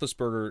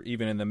Roethlisberger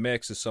even in the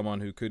mix as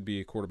someone who could be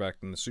a quarterback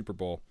in the Super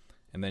Bowl?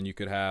 And then you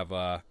could have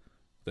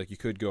you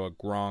could go with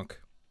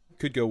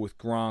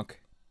Gronk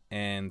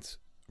and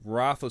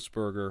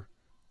Roethlisberger,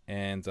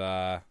 and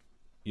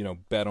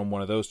bet on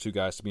one of those 2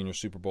 guys to be in your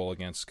Super Bowl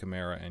against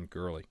Kamara and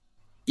Gurley.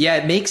 Yeah,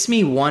 it makes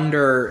me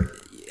wonder.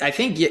 I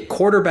think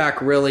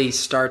quarterback really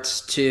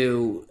starts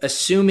to,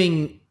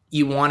 assuming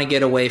you want to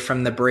get away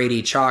from the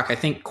Brady chalk, I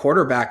think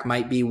quarterback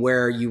might be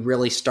where you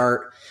really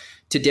start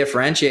to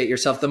differentiate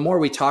yourself. The more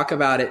we talk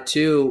about it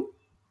too,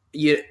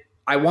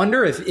 I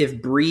wonder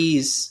if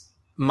Breeze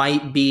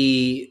might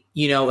be,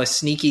 a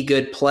sneaky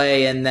good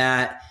play in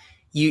that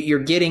you're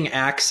getting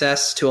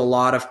access to a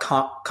lot of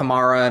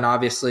Kamara and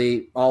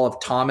obviously all of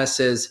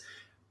Thomas's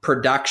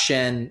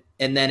production,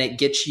 and then it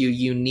gets you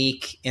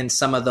unique in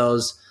some of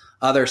those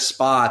other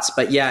spots.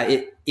 But yeah,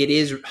 it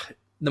is,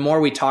 the more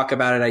we talk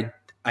about it,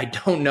 I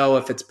don't know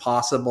if it's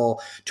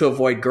possible to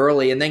avoid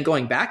Gurley. And then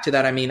going back to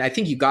that, I mean, I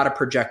think you got to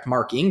project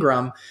Mark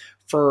Ingram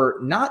for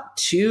not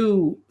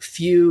too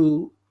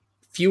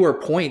fewer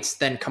points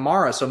than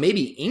Kamara. So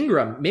maybe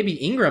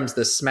Ingram's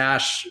the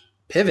smash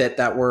pivot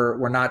that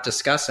we're not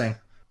discussing.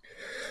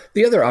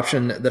 The other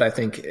option that I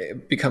think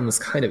becomes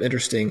kind of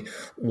interesting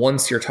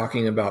once you're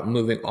talking about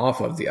moving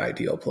off of the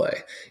ideal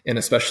play, and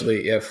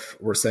especially if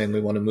we're saying we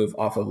want to move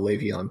off of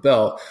Le'Veon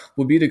Bell,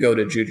 would be to go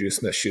to Juju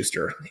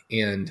Smith-Schuster.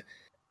 And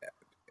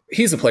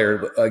he's a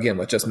player, again,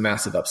 with just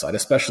massive upside,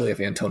 especially if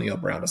Antonio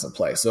Brown doesn't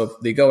play. So if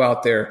they go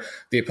out there,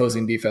 the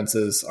opposing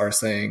defenses are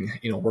saying,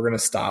 we're going to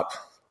stop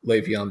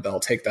Le'Veon Bell,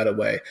 take that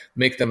away,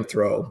 make them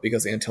throw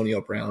because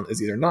Antonio Brown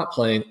is either not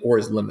playing or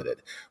is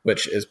limited,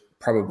 which is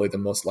probably the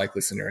most likely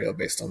scenario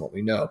based on what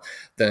we know.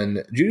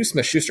 Then Juju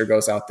Smith-Schuster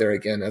goes out there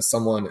again as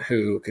someone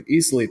who could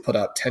easily put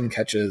up 10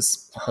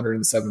 catches,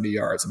 170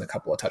 yards, and a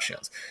couple of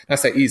touchdowns. And I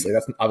say easily,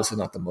 that's obviously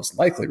not the most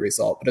likely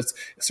result, but it's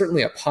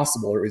certainly a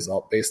possible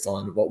result based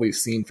on what we've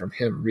seen from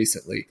him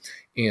recently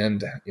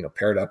and,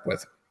 paired up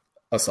with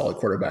a solid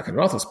quarterback in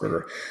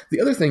Roethlisberger. The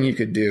other thing you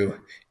could do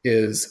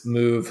is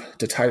move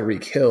to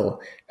Tyreek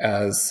Hill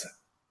as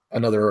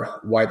another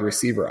wide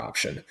receiver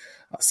option,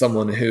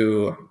 someone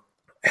who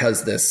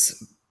has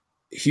this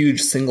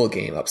huge single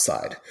game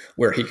upside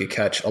where he could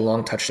catch a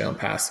long touchdown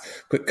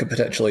pass, could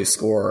potentially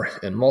score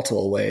in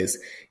multiple ways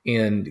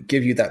and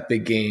give you that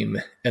big game,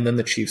 and then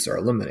the Chiefs are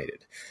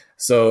eliminated.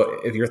 So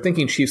if you're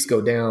thinking Chiefs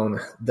go down,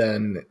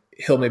 then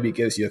Hill maybe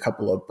gives you a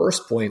couple of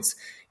burst points.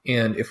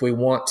 And if we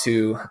want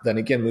to then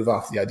again move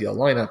off the ideal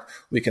lineup,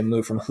 we can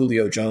move from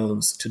Julio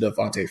Jones to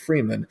Devontae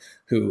Freeman,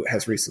 who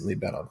has recently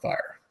been on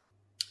fire.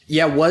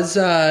 Yeah,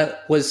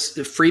 was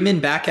Freeman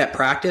back at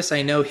practice?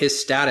 I know his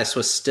status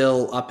was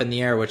still up in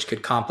the air, which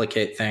could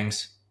complicate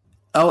things.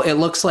 Oh, it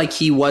looks like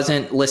he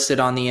wasn't listed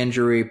on the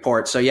injury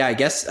report. So yeah, I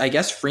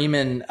guess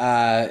Freeman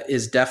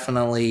is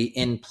definitely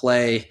in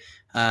play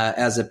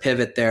as a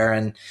pivot there.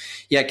 And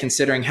yeah,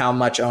 considering how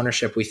much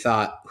ownership we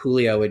thought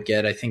Julio would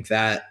get, I think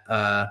that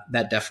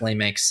that definitely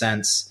makes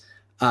sense.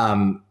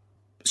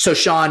 So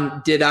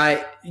Sean,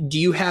 do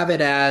you have it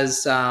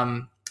as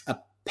a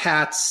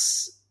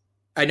Pats?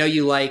 I know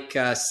you like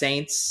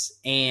Saints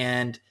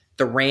and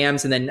the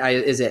Rams, and then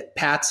is it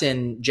Pats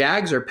and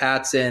Jags or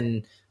Pats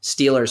and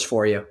Steelers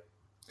for you?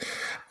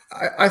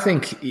 I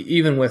think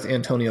even with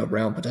Antonio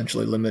Brown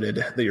potentially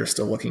limited, that you're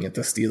still looking at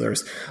the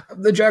Steelers.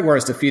 The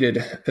Jaguars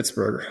defeated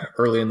Pittsburgh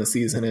early in the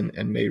season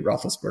and made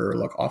Roethlisberger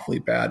look awfully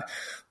bad.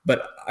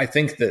 But I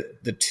think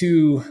that the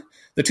two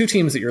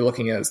teams that you're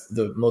looking at as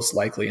the most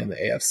likely in the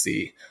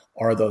AFC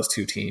are those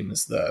two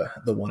teams, the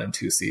 1 and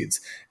 2 seeds.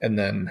 And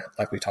then,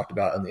 like we talked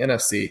about, in the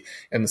NFC.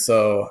 And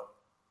so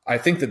I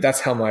think that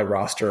that's how my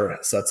roster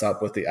sets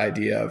up, with the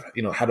idea of,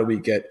 how do we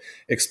get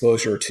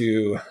exposure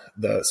to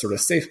the sort of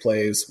safe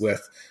plays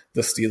with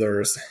the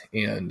Steelers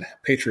and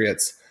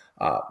Patriots,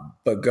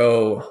 but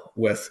go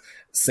with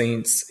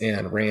Saints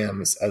and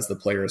Rams as the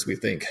players we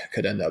think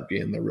could end up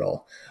being the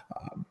real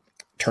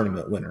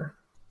tournament winner.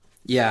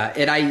 Yeah,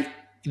 and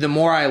the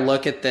more I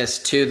look at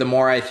this too, the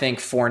more I think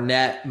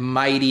Fournette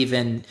might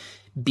even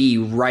be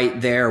right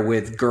there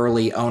with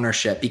Gurley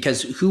ownership,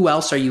 because who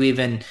else are you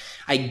even?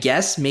 I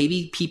guess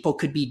maybe people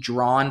could be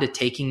drawn to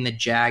taking the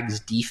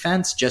Jags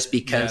defense just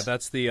because. Yeah,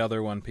 that's the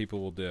other one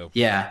people will do.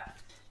 Yeah.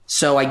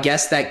 So I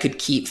guess that could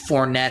keep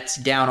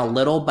Fournette down a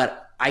little,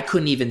 but I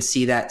couldn't even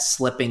see that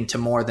slipping to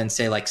more than,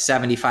 say, like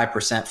 75%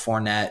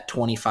 Fournette,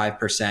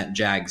 25%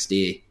 Jags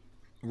D.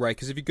 Right,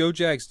 because if you go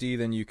Jags D,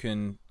 then you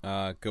can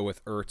go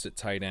with Ertz at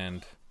tight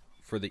end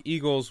for the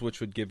Eagles,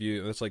 which would give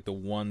you, that's like the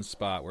one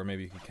spot where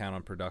maybe you can count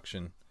on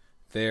production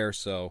there.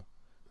 So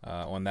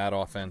on that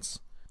offense,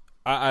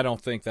 I don't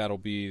think that'll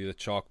be the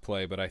chalk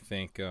play, but I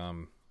think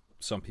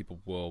some people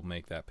will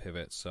make that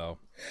pivot. So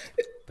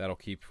that'll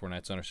keep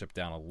Fournette's ownership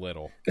down a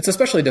little. It's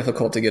especially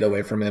difficult to get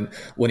away from him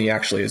when he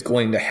actually is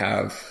going to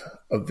have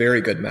a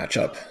very good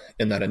matchup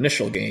in that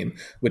initial game,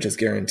 which is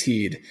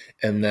guaranteed.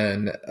 And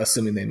then,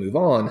 assuming they move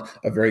on,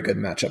 a very good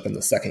matchup in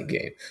the second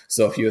game.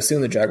 So if you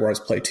assume the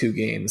Jaguars play 2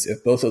 games,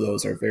 if both of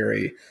those are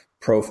very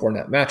pro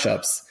Fournette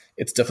matchups,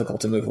 it's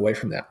difficult to move away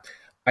from that.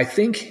 I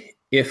think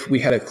if we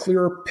had a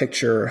clearer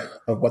picture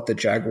of what the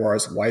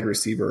Jaguars wide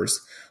receivers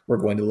were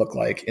going to look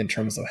like in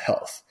terms of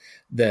health,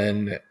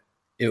 then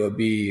it would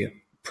be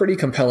pretty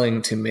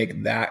compelling to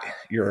make that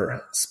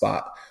your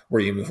spot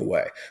where you move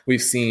away.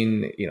 We've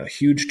seen,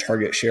 huge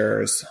target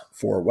shares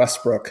for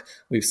Westbrook.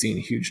 We've seen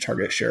huge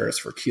target shares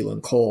for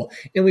Keelan Cole,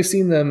 and we've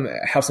seen them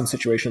have some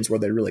situations where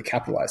they really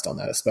capitalized on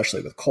that,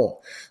 especially with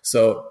Cole.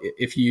 So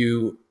if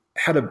you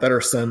had a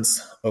better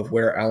sense of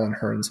where Allen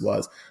Hurns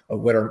was, of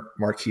where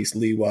Marquise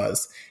Lee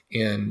was,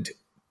 and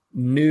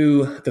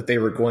knew that they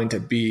were going to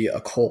be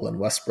a Cole and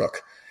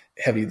Westbrook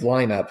heavy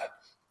lineup,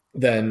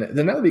 then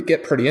that would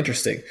get pretty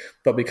interesting.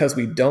 But because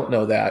we don't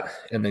know that,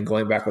 and then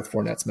going back with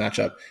Fournette's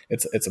matchup,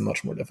 it's a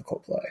much more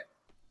difficult play.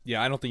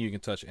 Yeah, I don't think you can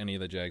touch any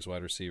of the Jags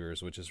wide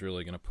receivers, which is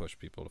really going to push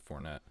people to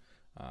Fournette.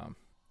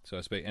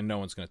 And no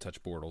one's going to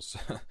touch Bortles.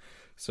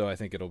 So I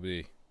think it'll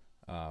be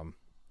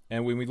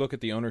and when we look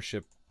at the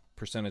ownership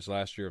percentage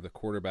last year of the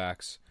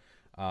quarterbacks,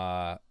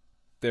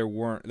 there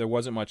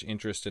wasn't much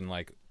interest in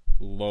there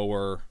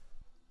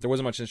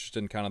wasn't much interest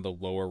in kind of the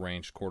lower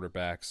range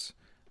quarterbacks.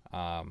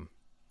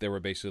 There were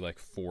basically like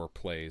 4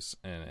 plays,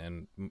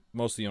 and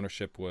most of the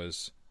ownership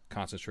was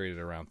concentrated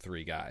around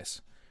 3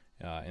 guys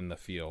in the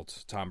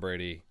field. Tom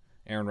Brady,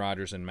 Aaron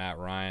Rodgers, and Matt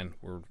Ryan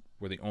were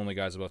the only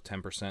guys above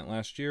 10%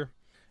 last year.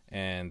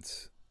 And,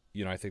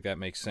 I think that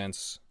makes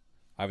sense.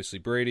 Obviously,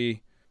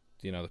 Brady,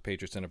 the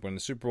Patriots ended up winning the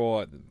Super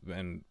Bowl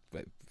and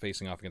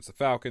facing off against the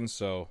Falcons.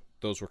 So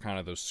those were kind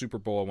of those Super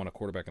Bowl, I won a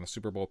quarterback in the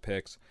Super Bowl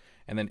picks.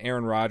 And then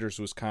Aaron Rodgers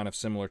was kind of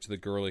similar to the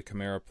Gurley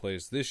Kamara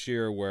plays this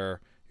year, where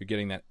you're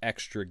getting that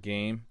extra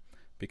game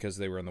because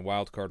they were in the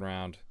wild card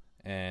round,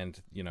 and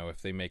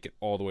if they make it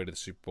all the way to the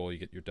Super Bowl, you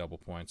get your double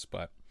points.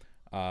 But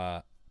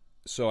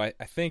so I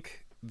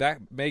think that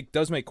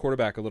does make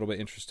quarterback a little bit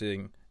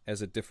interesting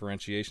as a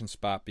differentiation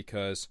spot,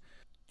 because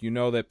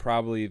that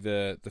probably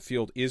the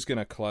field is going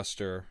to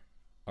cluster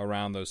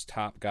around those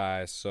top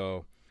guys.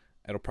 So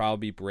it'll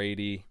probably be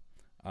Brady.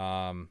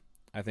 I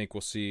think we'll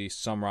see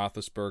some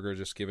Roethlisberger,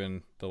 just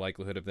given the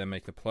likelihood of them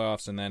making the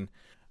playoffs, and then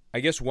I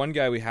guess one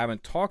guy we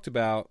haven't talked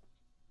about,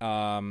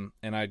 and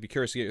I'd be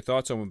curious to get your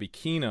thoughts on, would be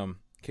Keenum.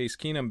 Case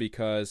Keenum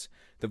because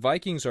the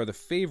Vikings are the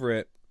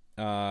favorite,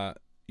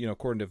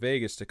 according to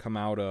Vegas, to come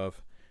out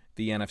of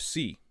the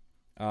NFC.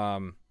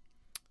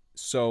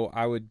 So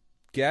I would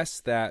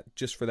guess that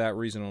just for that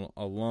reason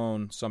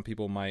alone, some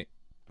people might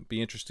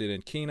be interested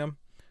in Keenum.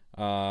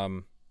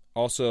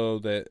 Also,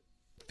 that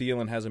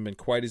Thielen hasn't been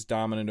quite as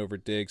dominant over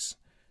Diggs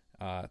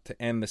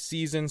to end the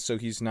season, so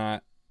he's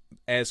not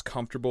as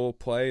comfortable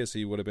play as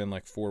he would have been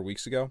like 4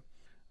 weeks ago.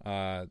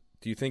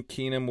 Do you think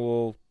Keenum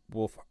will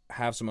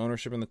have some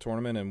ownership in the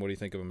tournament, and what do you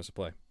think of him as a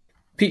play?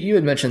 Pete, you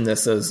had mentioned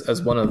this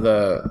as one of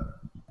the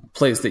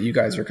plays that you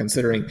guys are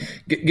considering.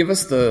 Give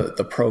us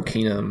the pro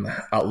Keenum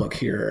outlook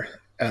here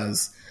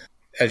as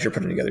you're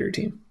putting together your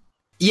team.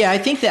 Yeah, I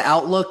think the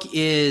outlook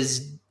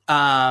is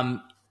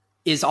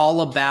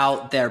all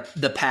about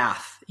the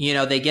path.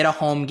 They get a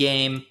home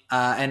game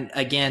and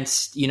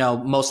against,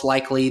 most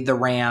likely the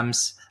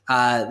Rams.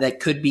 That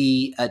could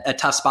be a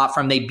tough spot for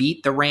them. They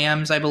beat the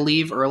Rams, I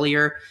believe,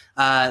 earlier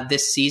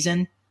this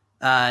season.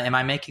 Am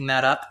I making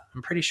that up?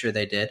 I'm pretty sure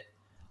they did.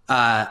 No,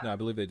 I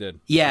believe they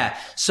did. Yeah,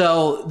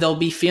 so they'll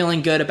be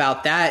feeling good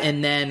about that.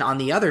 And then on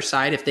the other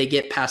side, if they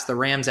get past the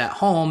Rams at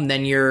home,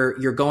 then you're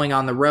going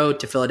on the road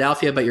to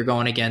Philadelphia, but you're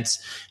going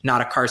against not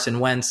a Carson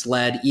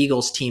Wentz-led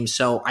Eagles team.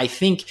 So I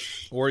think...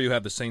 Or you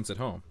have the Saints at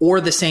home.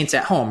 Or the Saints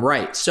at home,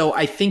 right. So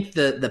I think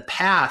the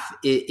path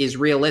is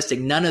realistic.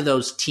 None of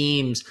those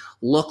teams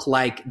look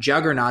like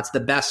juggernauts. The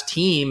best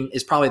team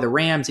is probably the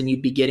Rams, and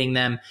you'd be getting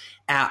them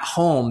at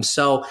home.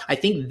 So I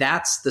think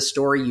that's the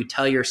story you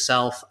tell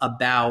yourself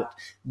about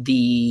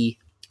the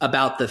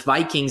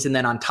Vikings. And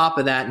then on top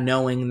of that,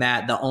 knowing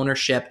that the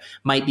ownership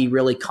might be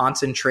really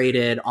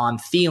concentrated on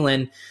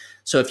Thielen.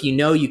 So if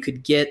you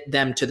could get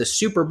them to the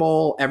Super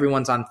Bowl,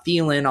 everyone's on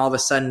Thielen, all of a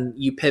sudden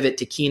you pivot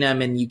to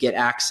Keenum and you get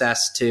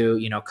access to,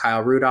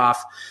 Kyle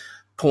Rudolph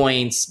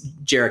points,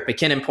 Jerick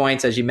McKinnon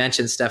points, as you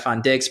mentioned,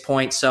 Stephon Diggs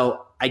points.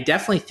 So I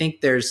definitely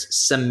think there's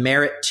some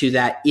merit to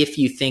that if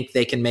you think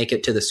they can make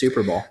it to the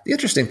Super Bowl. The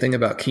interesting thing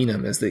about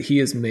Keenum is that he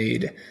has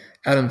made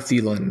Adam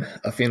Thielen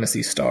a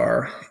fantasy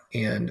star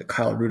and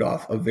Kyle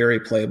Rudolph a very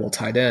playable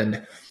tight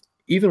end.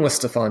 Even with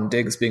Stephon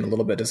Diggs being a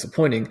little bit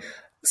disappointing,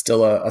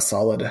 still a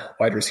solid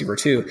wide receiver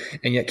too.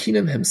 And yet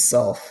Keenum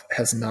himself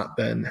has not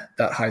been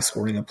that high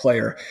scoring a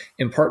player,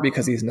 in part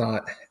because he's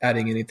not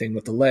adding anything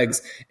with the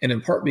legs, and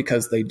in part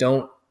because they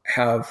don't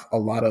have a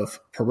lot of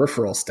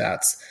peripheral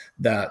stats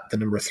that the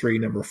number 3,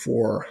 number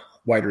 4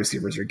 wide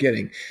receivers are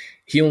getting.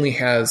 He only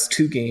has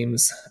 2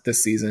 games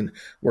this season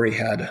where he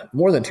had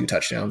more than 2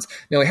 touchdowns.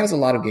 Now he has a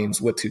lot of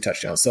games with 2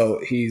 touchdowns, so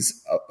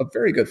he's a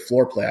very good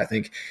floor play, I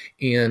think.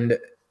 And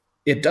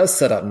it does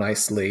set up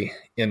nicely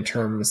in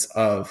terms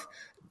of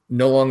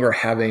no longer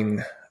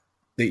having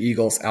the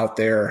Eagles out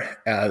there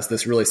as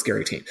this really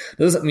scary team.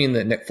 That doesn't mean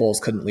that Nick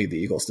Foles couldn't lead the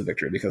Eagles to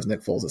victory, because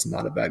Nick Foles is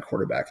not a bad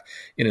quarterback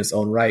in his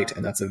own right,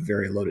 and that's a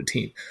very loaded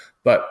team.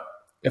 But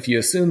if you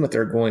assume that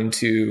they're going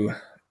to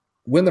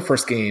win the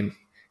first game,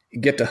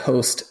 get to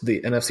host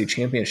the NFC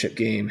Championship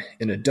game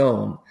in a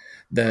dome,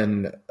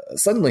 then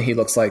suddenly he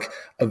looks like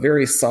a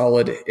very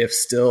solid, if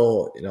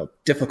still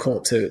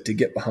difficult to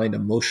get behind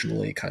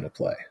emotionally kind of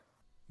play.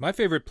 My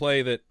favorite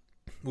play that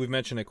we've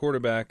mentioned at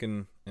quarterback,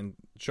 and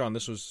Sean,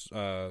 this was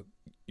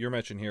your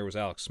mention here, was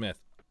Alex Smith.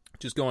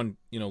 Just going,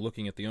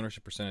 looking at the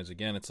ownership percentage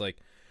again, it's like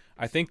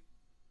I think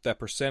that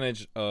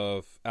percentage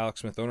of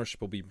Alex Smith ownership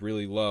will be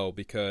really low,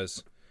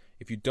 because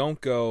if you don't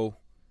go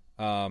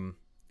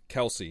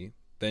Kelsey,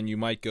 then you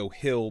might go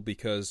Hill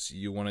because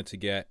you wanted to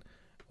get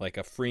like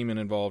a Freeman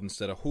involved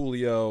instead of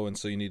Julio, and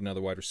so you need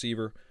another wide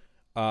receiver.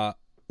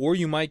 Or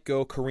you might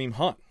go Kareem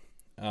Hunt.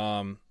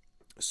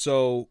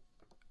 So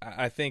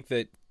I think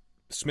that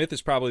Smith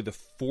is probably the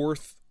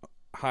 4th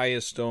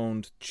highest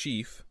owned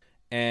Chief,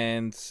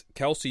 and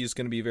Kelsey is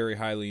going to be very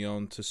highly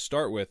owned to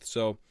start with.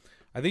 So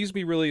I think he's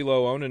going to be really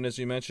low owned, and as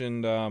you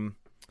mentioned,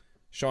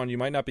 Sean, you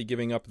might not be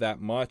giving up that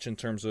much in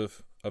terms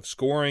of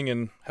scoring,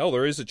 and hell,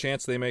 there is a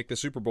chance they make the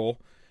Super Bowl,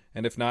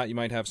 and if not, you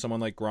might have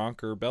someone like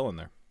Gronk or Bell in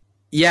there.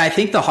 Yeah, I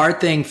think the hard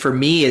thing for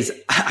me is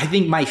I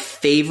think my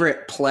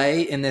favorite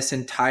play in this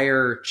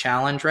entire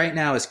challenge right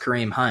now is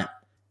Kareem Hunt.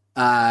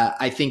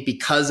 I think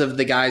because of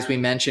the guys we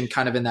mentioned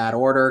kind of in that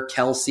order,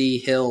 Kelsey,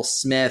 Hill,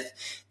 Smith,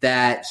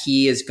 that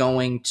he is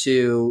going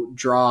to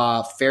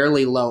draw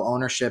fairly low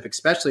ownership,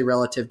 especially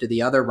relative to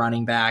the other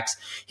running backs.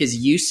 His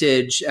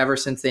usage ever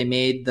since they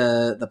made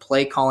the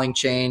play calling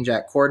change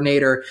at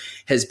coordinator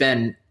has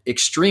been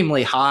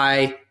extremely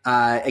high.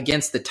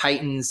 Against the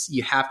Titans,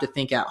 you have to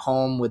think at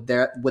home with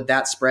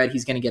that spread,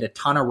 he's going to get a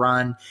ton of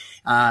run.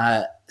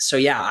 So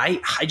yeah,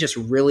 I just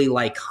really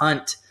like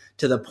Hunt,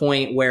 to the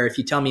point where if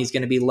you tell me he's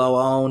going to be low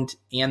owned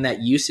and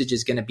that usage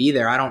is going to be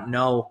there, I don't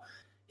know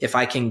if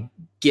I can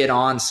get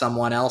on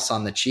someone else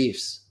on the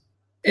Chiefs.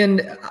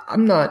 And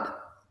I'm not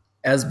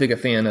as big a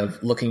fan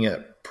of looking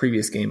at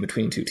previous game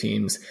between 2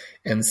 teams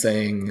and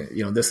saying,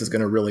 this is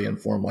going to really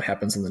inform what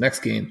happens in the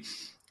next game,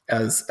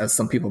 as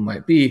some people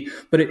might be.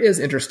 But it is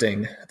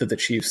interesting that the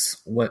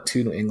Chiefs went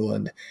to New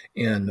England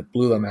and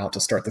blew them out to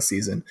start the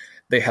season.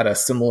 They had a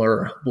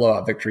similar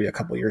blowout victory a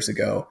couple years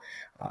ago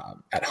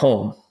at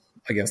home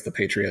against the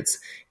Patriots,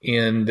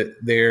 and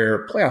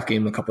their playoff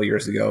game a couple of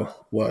years ago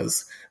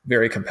was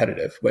very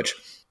competitive, which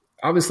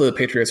obviously the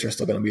Patriots are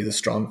still going to be the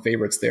strong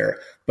favorites there,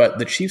 but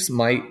the Chiefs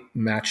might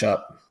match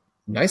up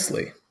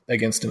nicely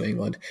against New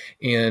England.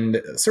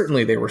 And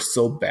certainly they were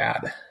so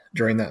bad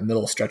during that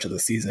middle stretch of the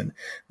season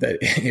that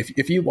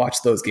if you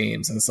watched those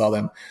games and saw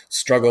them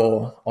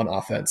struggle on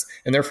offense,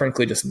 and they're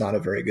frankly just not a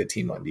very good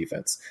team on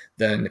defense,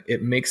 then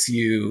it makes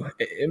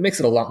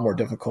it a lot more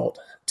difficult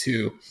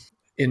to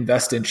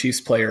invest in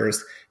Chiefs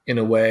players in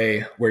a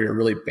way where you're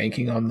really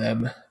banking on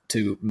them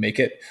to make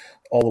it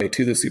all the way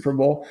to the Super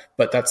Bowl.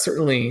 But that's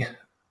certainly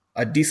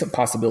a decent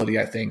possibility,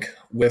 I think,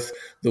 with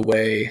the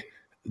way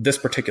this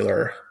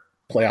particular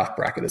playoff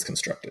bracket is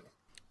constructed.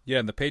 Yeah,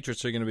 and the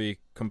Patriots are going to be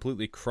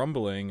completely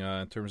crumbling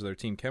in terms of their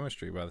team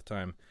chemistry by the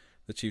time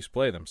the Chiefs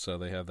play them, so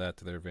they have that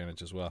to their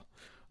advantage as well.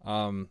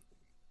 All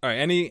right,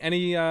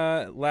 any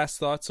last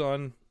thoughts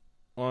on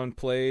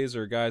plays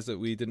or guys that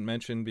we didn't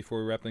mention before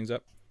we wrap things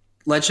up?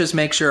 Let's just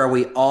make sure, are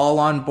we all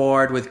on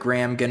board with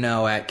Graham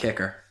Gano at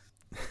kicker?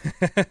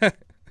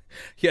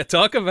 Yeah,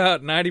 talk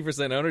about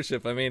 90%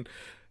 ownership. I mean,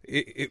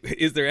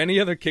 is there any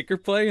other kicker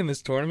play in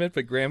this tournament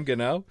but Graham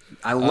Gano?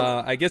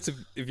 I guess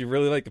if you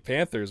really like the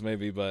Panthers,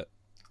 maybe, but...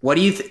 What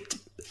do you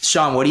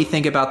Sean, what do you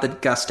think about the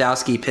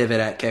Gostowski pivot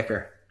at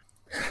kicker?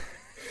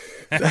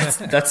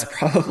 That's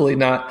probably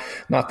not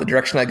the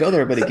direction I go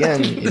there. But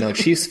again,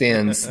 Chiefs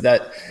fans,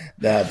 that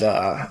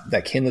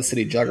Kansas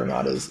City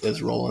juggernaut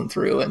is rolling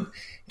through, and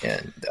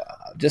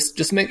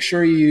just make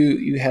sure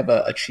you have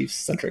a Chiefs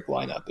centric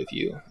lineup if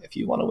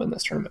you want to win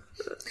this tournament.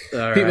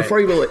 All Pete, right. before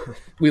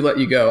we let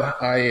you go,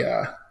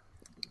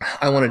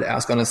 I wanted to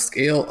ask, on a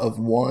scale of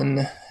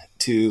 1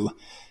 to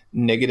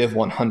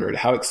 -100,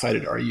 how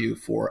excited are you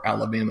for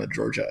Alabama,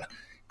 Georgia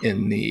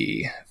in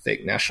the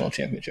fake national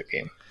championship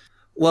game?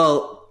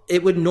 Well,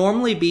 it would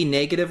normally be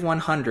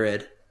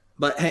 -100,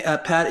 but hey,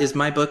 Pat, is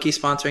MyBookie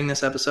sponsoring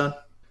this episode?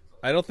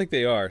 I don't think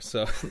they are,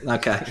 so...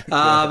 Okay.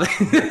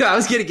 I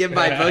was going to give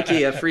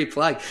MyBookie a free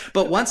plug,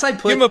 but once I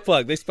put... Give them a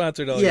plug. They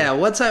sponsored all Yeah, year.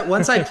 once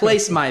I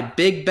place my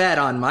big bet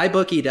on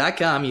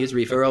MyBookie.com, use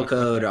referral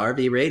code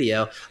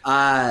RVRadio,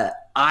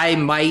 I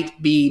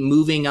might be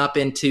moving up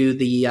into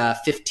the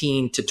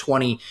 15 to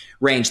 20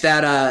 range.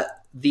 That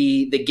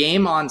the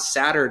game on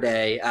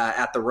Saturday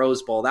at the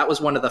Rose Bowl, that was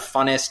one of the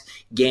funnest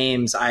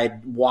games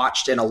I'd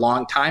watched in a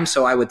long time.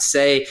 So I would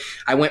say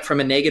I went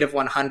from a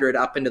 -100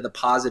 up into the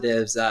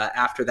positives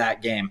after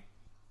that game.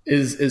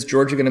 Is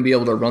Georgia going to be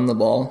able to run the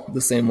ball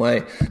the same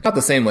way? Not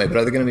the same way, but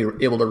are they going to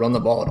be able to run the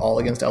ball at all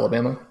against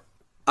Alabama?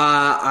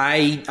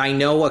 I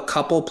know a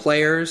couple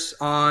players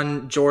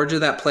on Georgia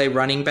that play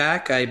running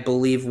back. I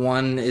believe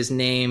one is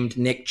named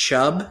Nick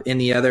Chubb and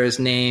the other is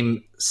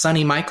named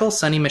Sonny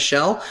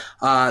Michel.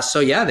 So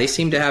yeah, they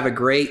seem to have a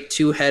great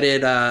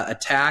two-headed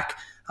attack.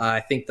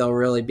 I think they'll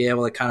really be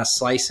able to kind of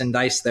slice and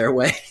dice their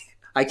way.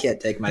 I can't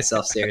take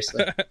myself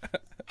seriously.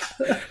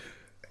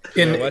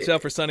 Watch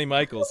out for Sonny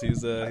Michaels.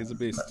 He's a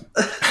beast.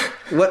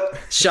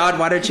 Sean,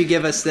 why don't you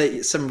give us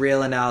some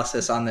real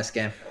analysis on this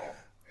game?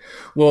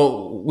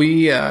 Well,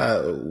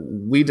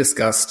 we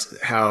discussed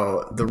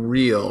how the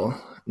real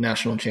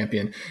national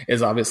champion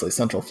is obviously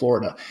Central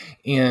Florida.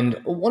 And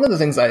one of the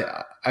things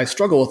I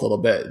struggle with a little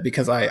bit,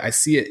 because I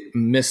see it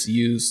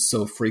misused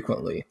so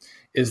frequently,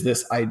 is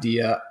this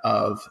idea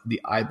of the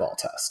eyeball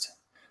test.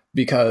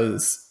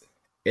 Because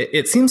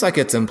it seems like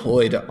it's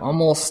employed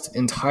almost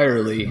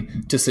entirely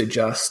to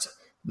suggest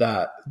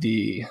that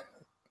the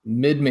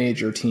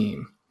mid-major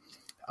team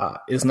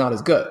is not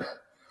as good.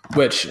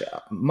 Which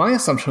my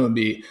assumption would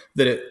be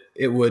that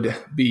it would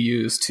be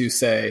used to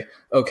say,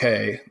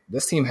 okay,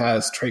 this team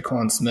has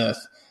Traquan Smith.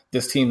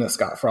 This team that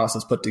Scott Frost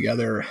has put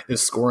together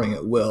is scoring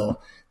at will.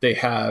 They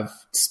have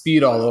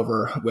speed all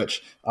over,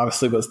 which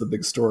obviously was the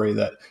big story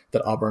that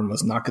Auburn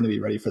was not going to be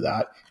ready for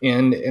that.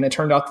 And it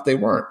turned out that they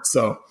weren't.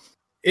 So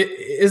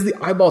is the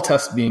eyeball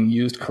test being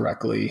used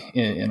correctly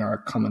in our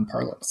common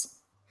parlance?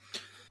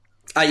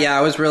 Yeah,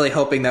 I was really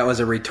hoping that was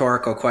a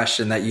rhetorical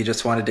question that you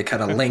just wanted to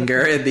kind of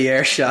linger in the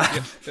air shot.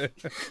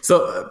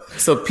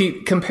 So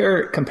Pete,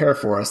 compare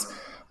for us.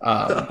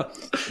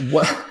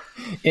 What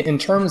in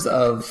terms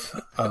of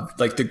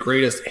like the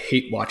greatest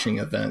hate watching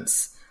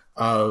events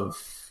of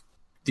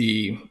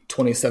the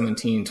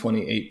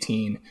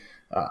 2017-2018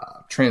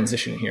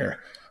 transition here,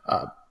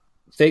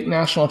 fake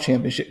national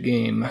championship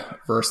game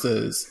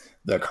versus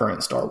the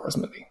current Star Wars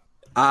movie.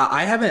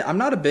 I'm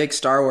not a big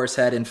Star Wars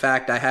head. In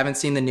fact, I haven't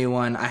seen the new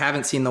one. I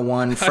haven't seen the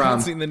one from... I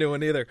haven't seen the new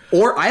one either.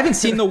 Or I haven't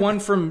seen the one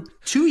from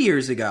 2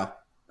 years ago.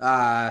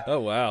 Oh,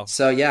 wow.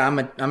 So yeah, I'm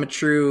a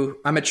true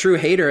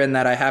hater in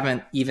that I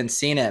haven't even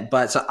seen it.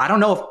 But so I don't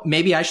know if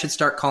maybe I should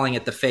start calling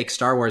it the fake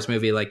Star Wars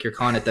movie, like you're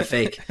calling it the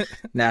fake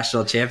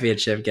national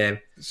championship game.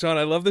 Sean,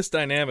 I love this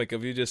dynamic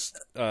of you just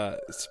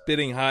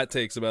spitting hot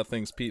takes about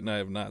things Pete and I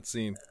have not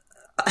seen.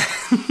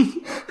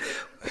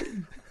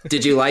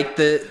 Did you like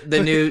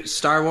the new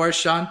Star Wars,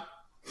 Sean?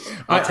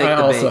 I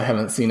also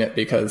haven't seen it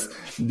because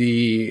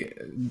the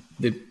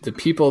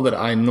people that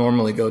I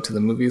normally go to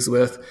the movies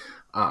with,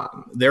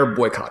 they're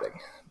boycotting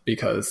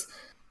because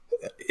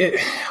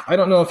I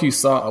don't know if you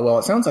saw, well,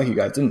 it sounds like you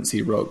guys didn't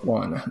see Rogue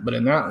One, but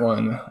in that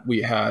one,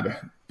 we had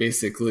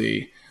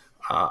basically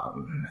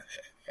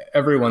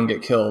everyone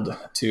get killed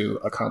to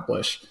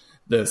accomplish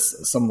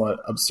this somewhat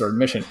absurd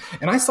mission.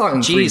 And I saw it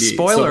in 3D.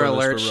 Spoiler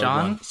alert,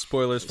 Sean.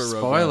 Spoilers for Rogue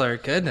One. Spoiler,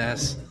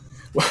 goodness.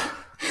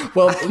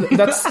 Well,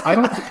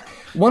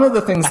 one of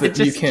the things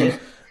that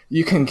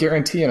you can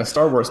guarantee in a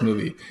Star Wars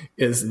movie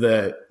is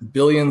that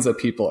billions of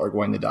people are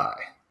going to die.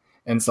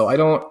 And so I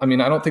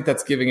don't think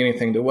that's giving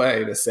anything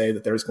away to say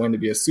that there's going to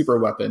be a super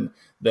weapon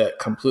that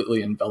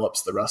completely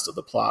envelops the rest of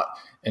the plot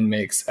and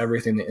makes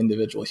everything the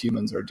individual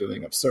humans are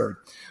doing absurd.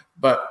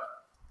 But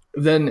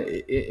then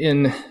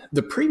in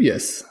the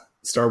previous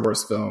Star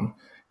Wars film,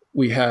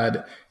 we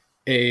had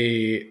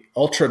a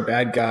ultra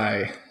bad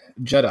guy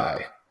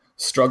Jedi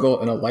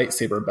struggle in a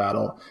lightsaber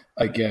battle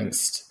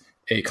against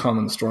a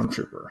common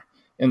stormtrooper.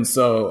 And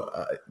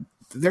so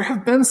there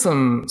have been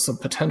some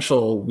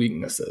potential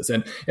weaknesses.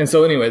 And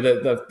so anyway,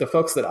 the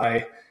folks that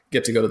I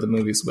get to go to the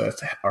movies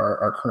with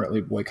are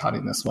currently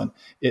boycotting this one.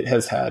 It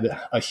has had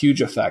a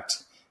huge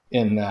effect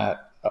in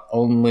that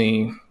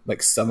only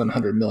like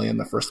 700 million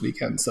the first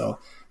weekend. So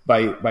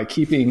by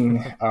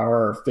keeping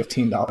our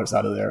 $15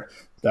 out of there,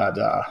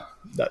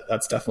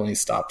 that's definitely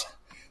stopped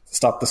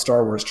the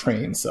Star Wars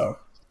train. So.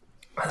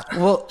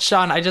 Well,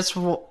 Sean, I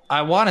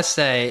want to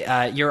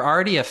say you're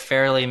already a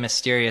fairly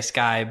mysterious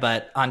guy,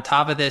 but on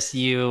top of this,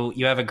 you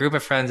have a group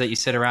of friends that you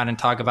sit around and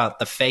talk about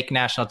the fake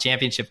national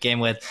championship game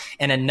with,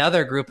 and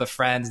another group of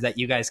friends that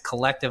you guys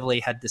collectively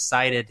had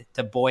decided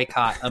to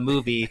boycott a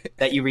movie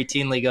that you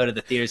routinely go to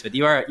the theaters with.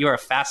 You are a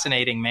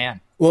fascinating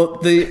man. Well,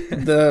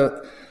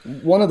 the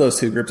one of those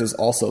two groups is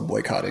also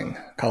boycotting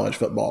college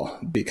football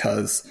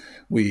because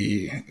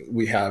we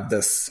have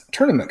this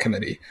tournament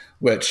committee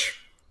which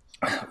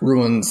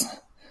ruins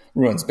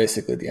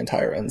basically the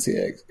entire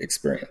NCAA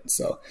experience.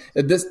 So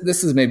this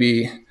is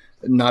maybe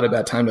not a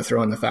bad time to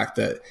throw in the fact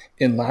that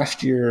in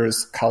last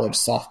year's college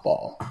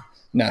softball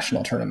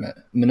national tournament,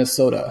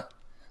 Minnesota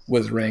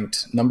was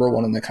ranked number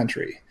 1 in the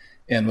country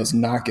and was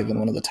not given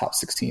one of the top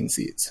 16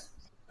 seeds.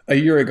 A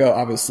year ago,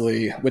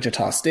 obviously,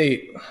 Wichita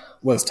State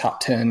was top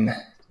 10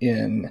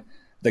 in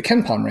the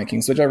KenPom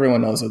rankings, which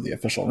everyone knows are the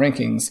official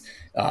rankings,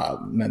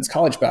 men's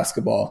college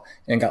basketball,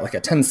 and got like a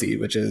 10 seed,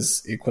 which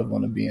is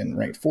equivalent of being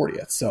ranked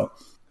 40th. So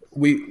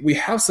we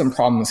have some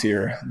problems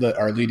here that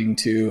are leading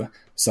to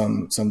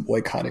some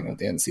boycotting of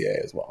the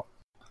NCAA as well.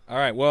 All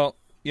right. Well,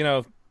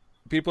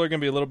 people are going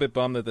to be a little bit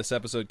bummed that this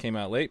episode came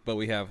out late, but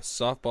we have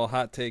softball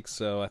hot takes,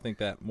 so I think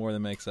that more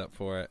than makes up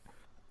for it.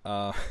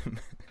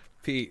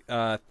 Pete,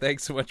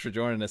 thanks so much for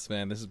joining us,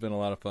 man. This has been a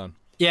lot of fun.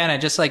 Yeah, and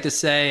I'd just like to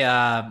say,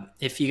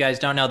 if you guys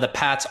don't know, the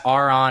Pats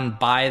are on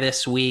bye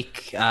this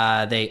week.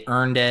 They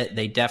earned it.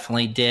 They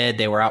definitely did.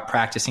 They were out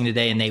practicing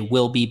today, and they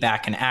will be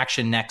back in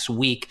action next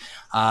week,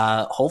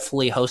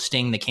 hopefully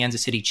hosting the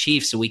Kansas City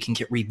Chiefs so we can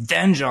get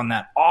revenge on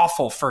that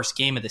awful first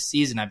game of the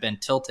season. I've been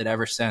tilted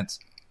ever since.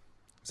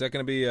 Is that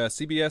going to be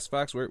CBS,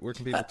 Fox? Where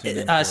can people tune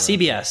in?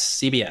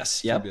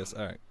 CBS, yep. CBS,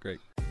 all right, great.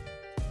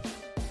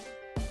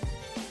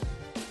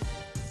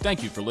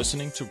 Thank you for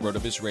listening to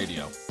RotoViz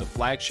Radio, the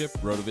flagship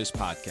RotoViz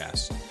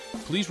podcast.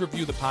 Please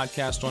review the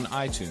podcast on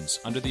iTunes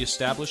under the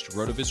established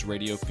RotoViz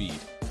Radio feed.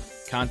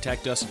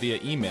 Contact us via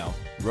email,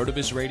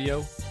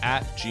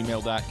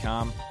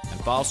 rotovizradio@gmail.com, and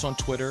follow us on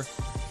Twitter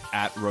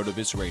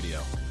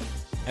 @RotoVizRadio.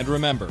 And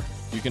remember,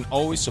 you can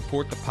always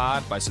support the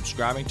pod by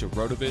subscribing to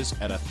RotoViz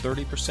at a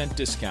 30%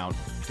 discount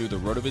through the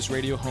RotoViz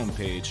Radio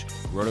homepage,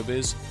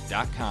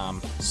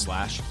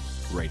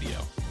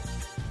 rotoviz.com/radio.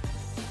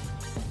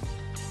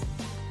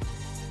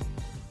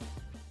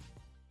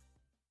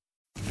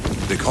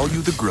 They call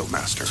you the Grill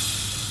Master.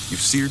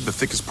 You've seared the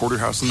thickest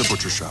porterhouse in the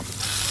butcher shop.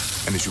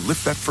 And as you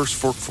lift that first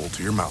forkful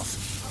to your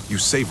mouth, you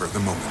savor the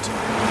moment.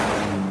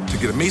 To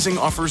get amazing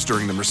offers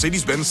during the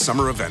Mercedes-Benz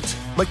summer event,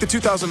 like the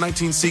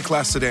 2019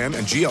 C-Class sedan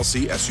and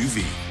GLC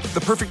SUV, the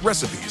perfect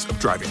recipes of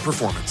driving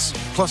performance.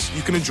 Plus,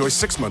 you can enjoy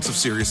 6 months of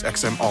Sirius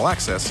XM All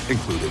Access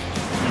included.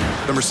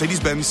 The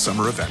Mercedes-Benz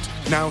summer event,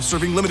 now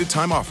serving limited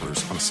time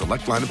offers on a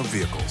select lineup of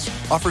vehicles.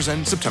 Offers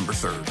end September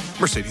 3rd.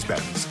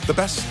 Mercedes-Benz, the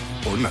best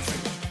or nothing.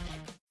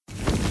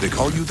 They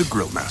call you the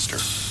Grill Master.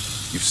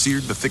 You've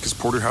seared the thickest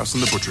porterhouse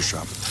in the butcher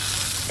shop.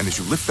 And as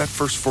you lift that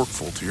first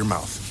forkful to your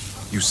mouth,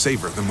 you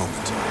savor the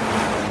moment.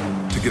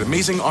 To get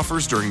amazing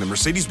offers during the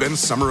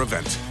Mercedes-Benz summer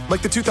event,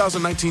 like the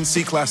 2019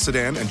 C-Class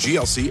sedan and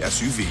GLC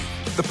SUV,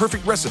 the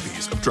perfect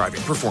recipes of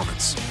driving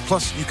performance.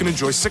 Plus, you can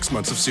enjoy 6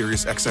 months of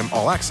Sirius XM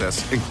All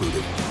Access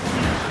included.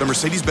 The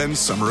Mercedes-Benz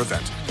summer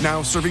event,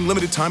 now serving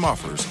limited time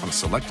offers on a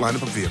select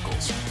lineup of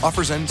vehicles.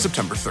 Offers end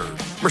September 3rd.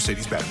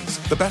 Mercedes-Benz,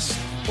 the best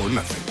or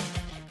nothing.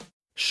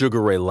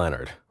 Sugar Ray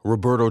Leonard,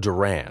 Roberto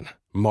Duran,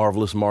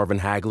 Marvelous Marvin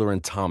Hagler,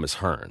 and Thomas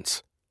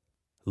Hearns.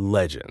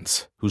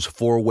 Legends, whose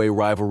four-way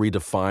rivalry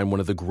defined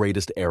one of the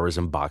greatest eras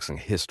in boxing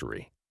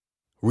history.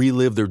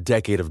 Relive their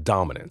decade of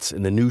dominance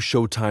in the new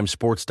Showtime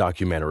sports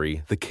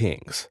documentary, The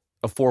Kings,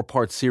 a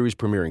 4-part series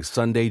premiering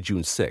Sunday,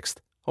 June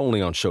 6th,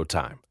 only on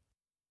Showtime.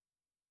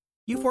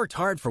 You've worked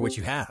hard for what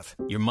you have.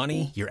 Your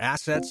money, your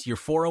assets, your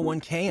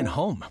 401k, and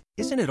home.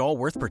 Isn't it all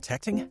worth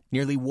protecting?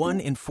 Nearly 1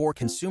 in 4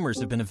 consumers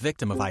have been a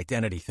victim of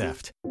identity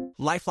theft.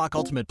 LifeLock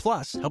Ultimate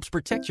Plus helps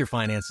protect your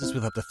finances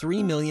with up to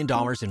 $3 million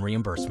in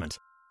reimbursement.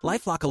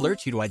 LifeLock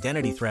alerts you to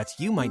identity threats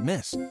you might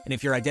miss. And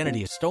if your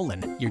identity is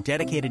stolen, your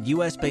dedicated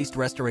U.S.-based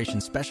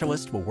restoration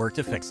specialist will work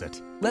to fix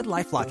it. Let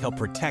LifeLock help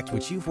protect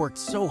what you've worked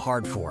so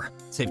hard for.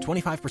 Save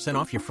 25%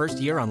 off your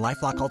first year on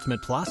LifeLock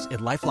Ultimate Plus at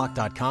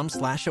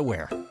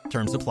LifeLock.com/aware.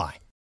 Terms apply.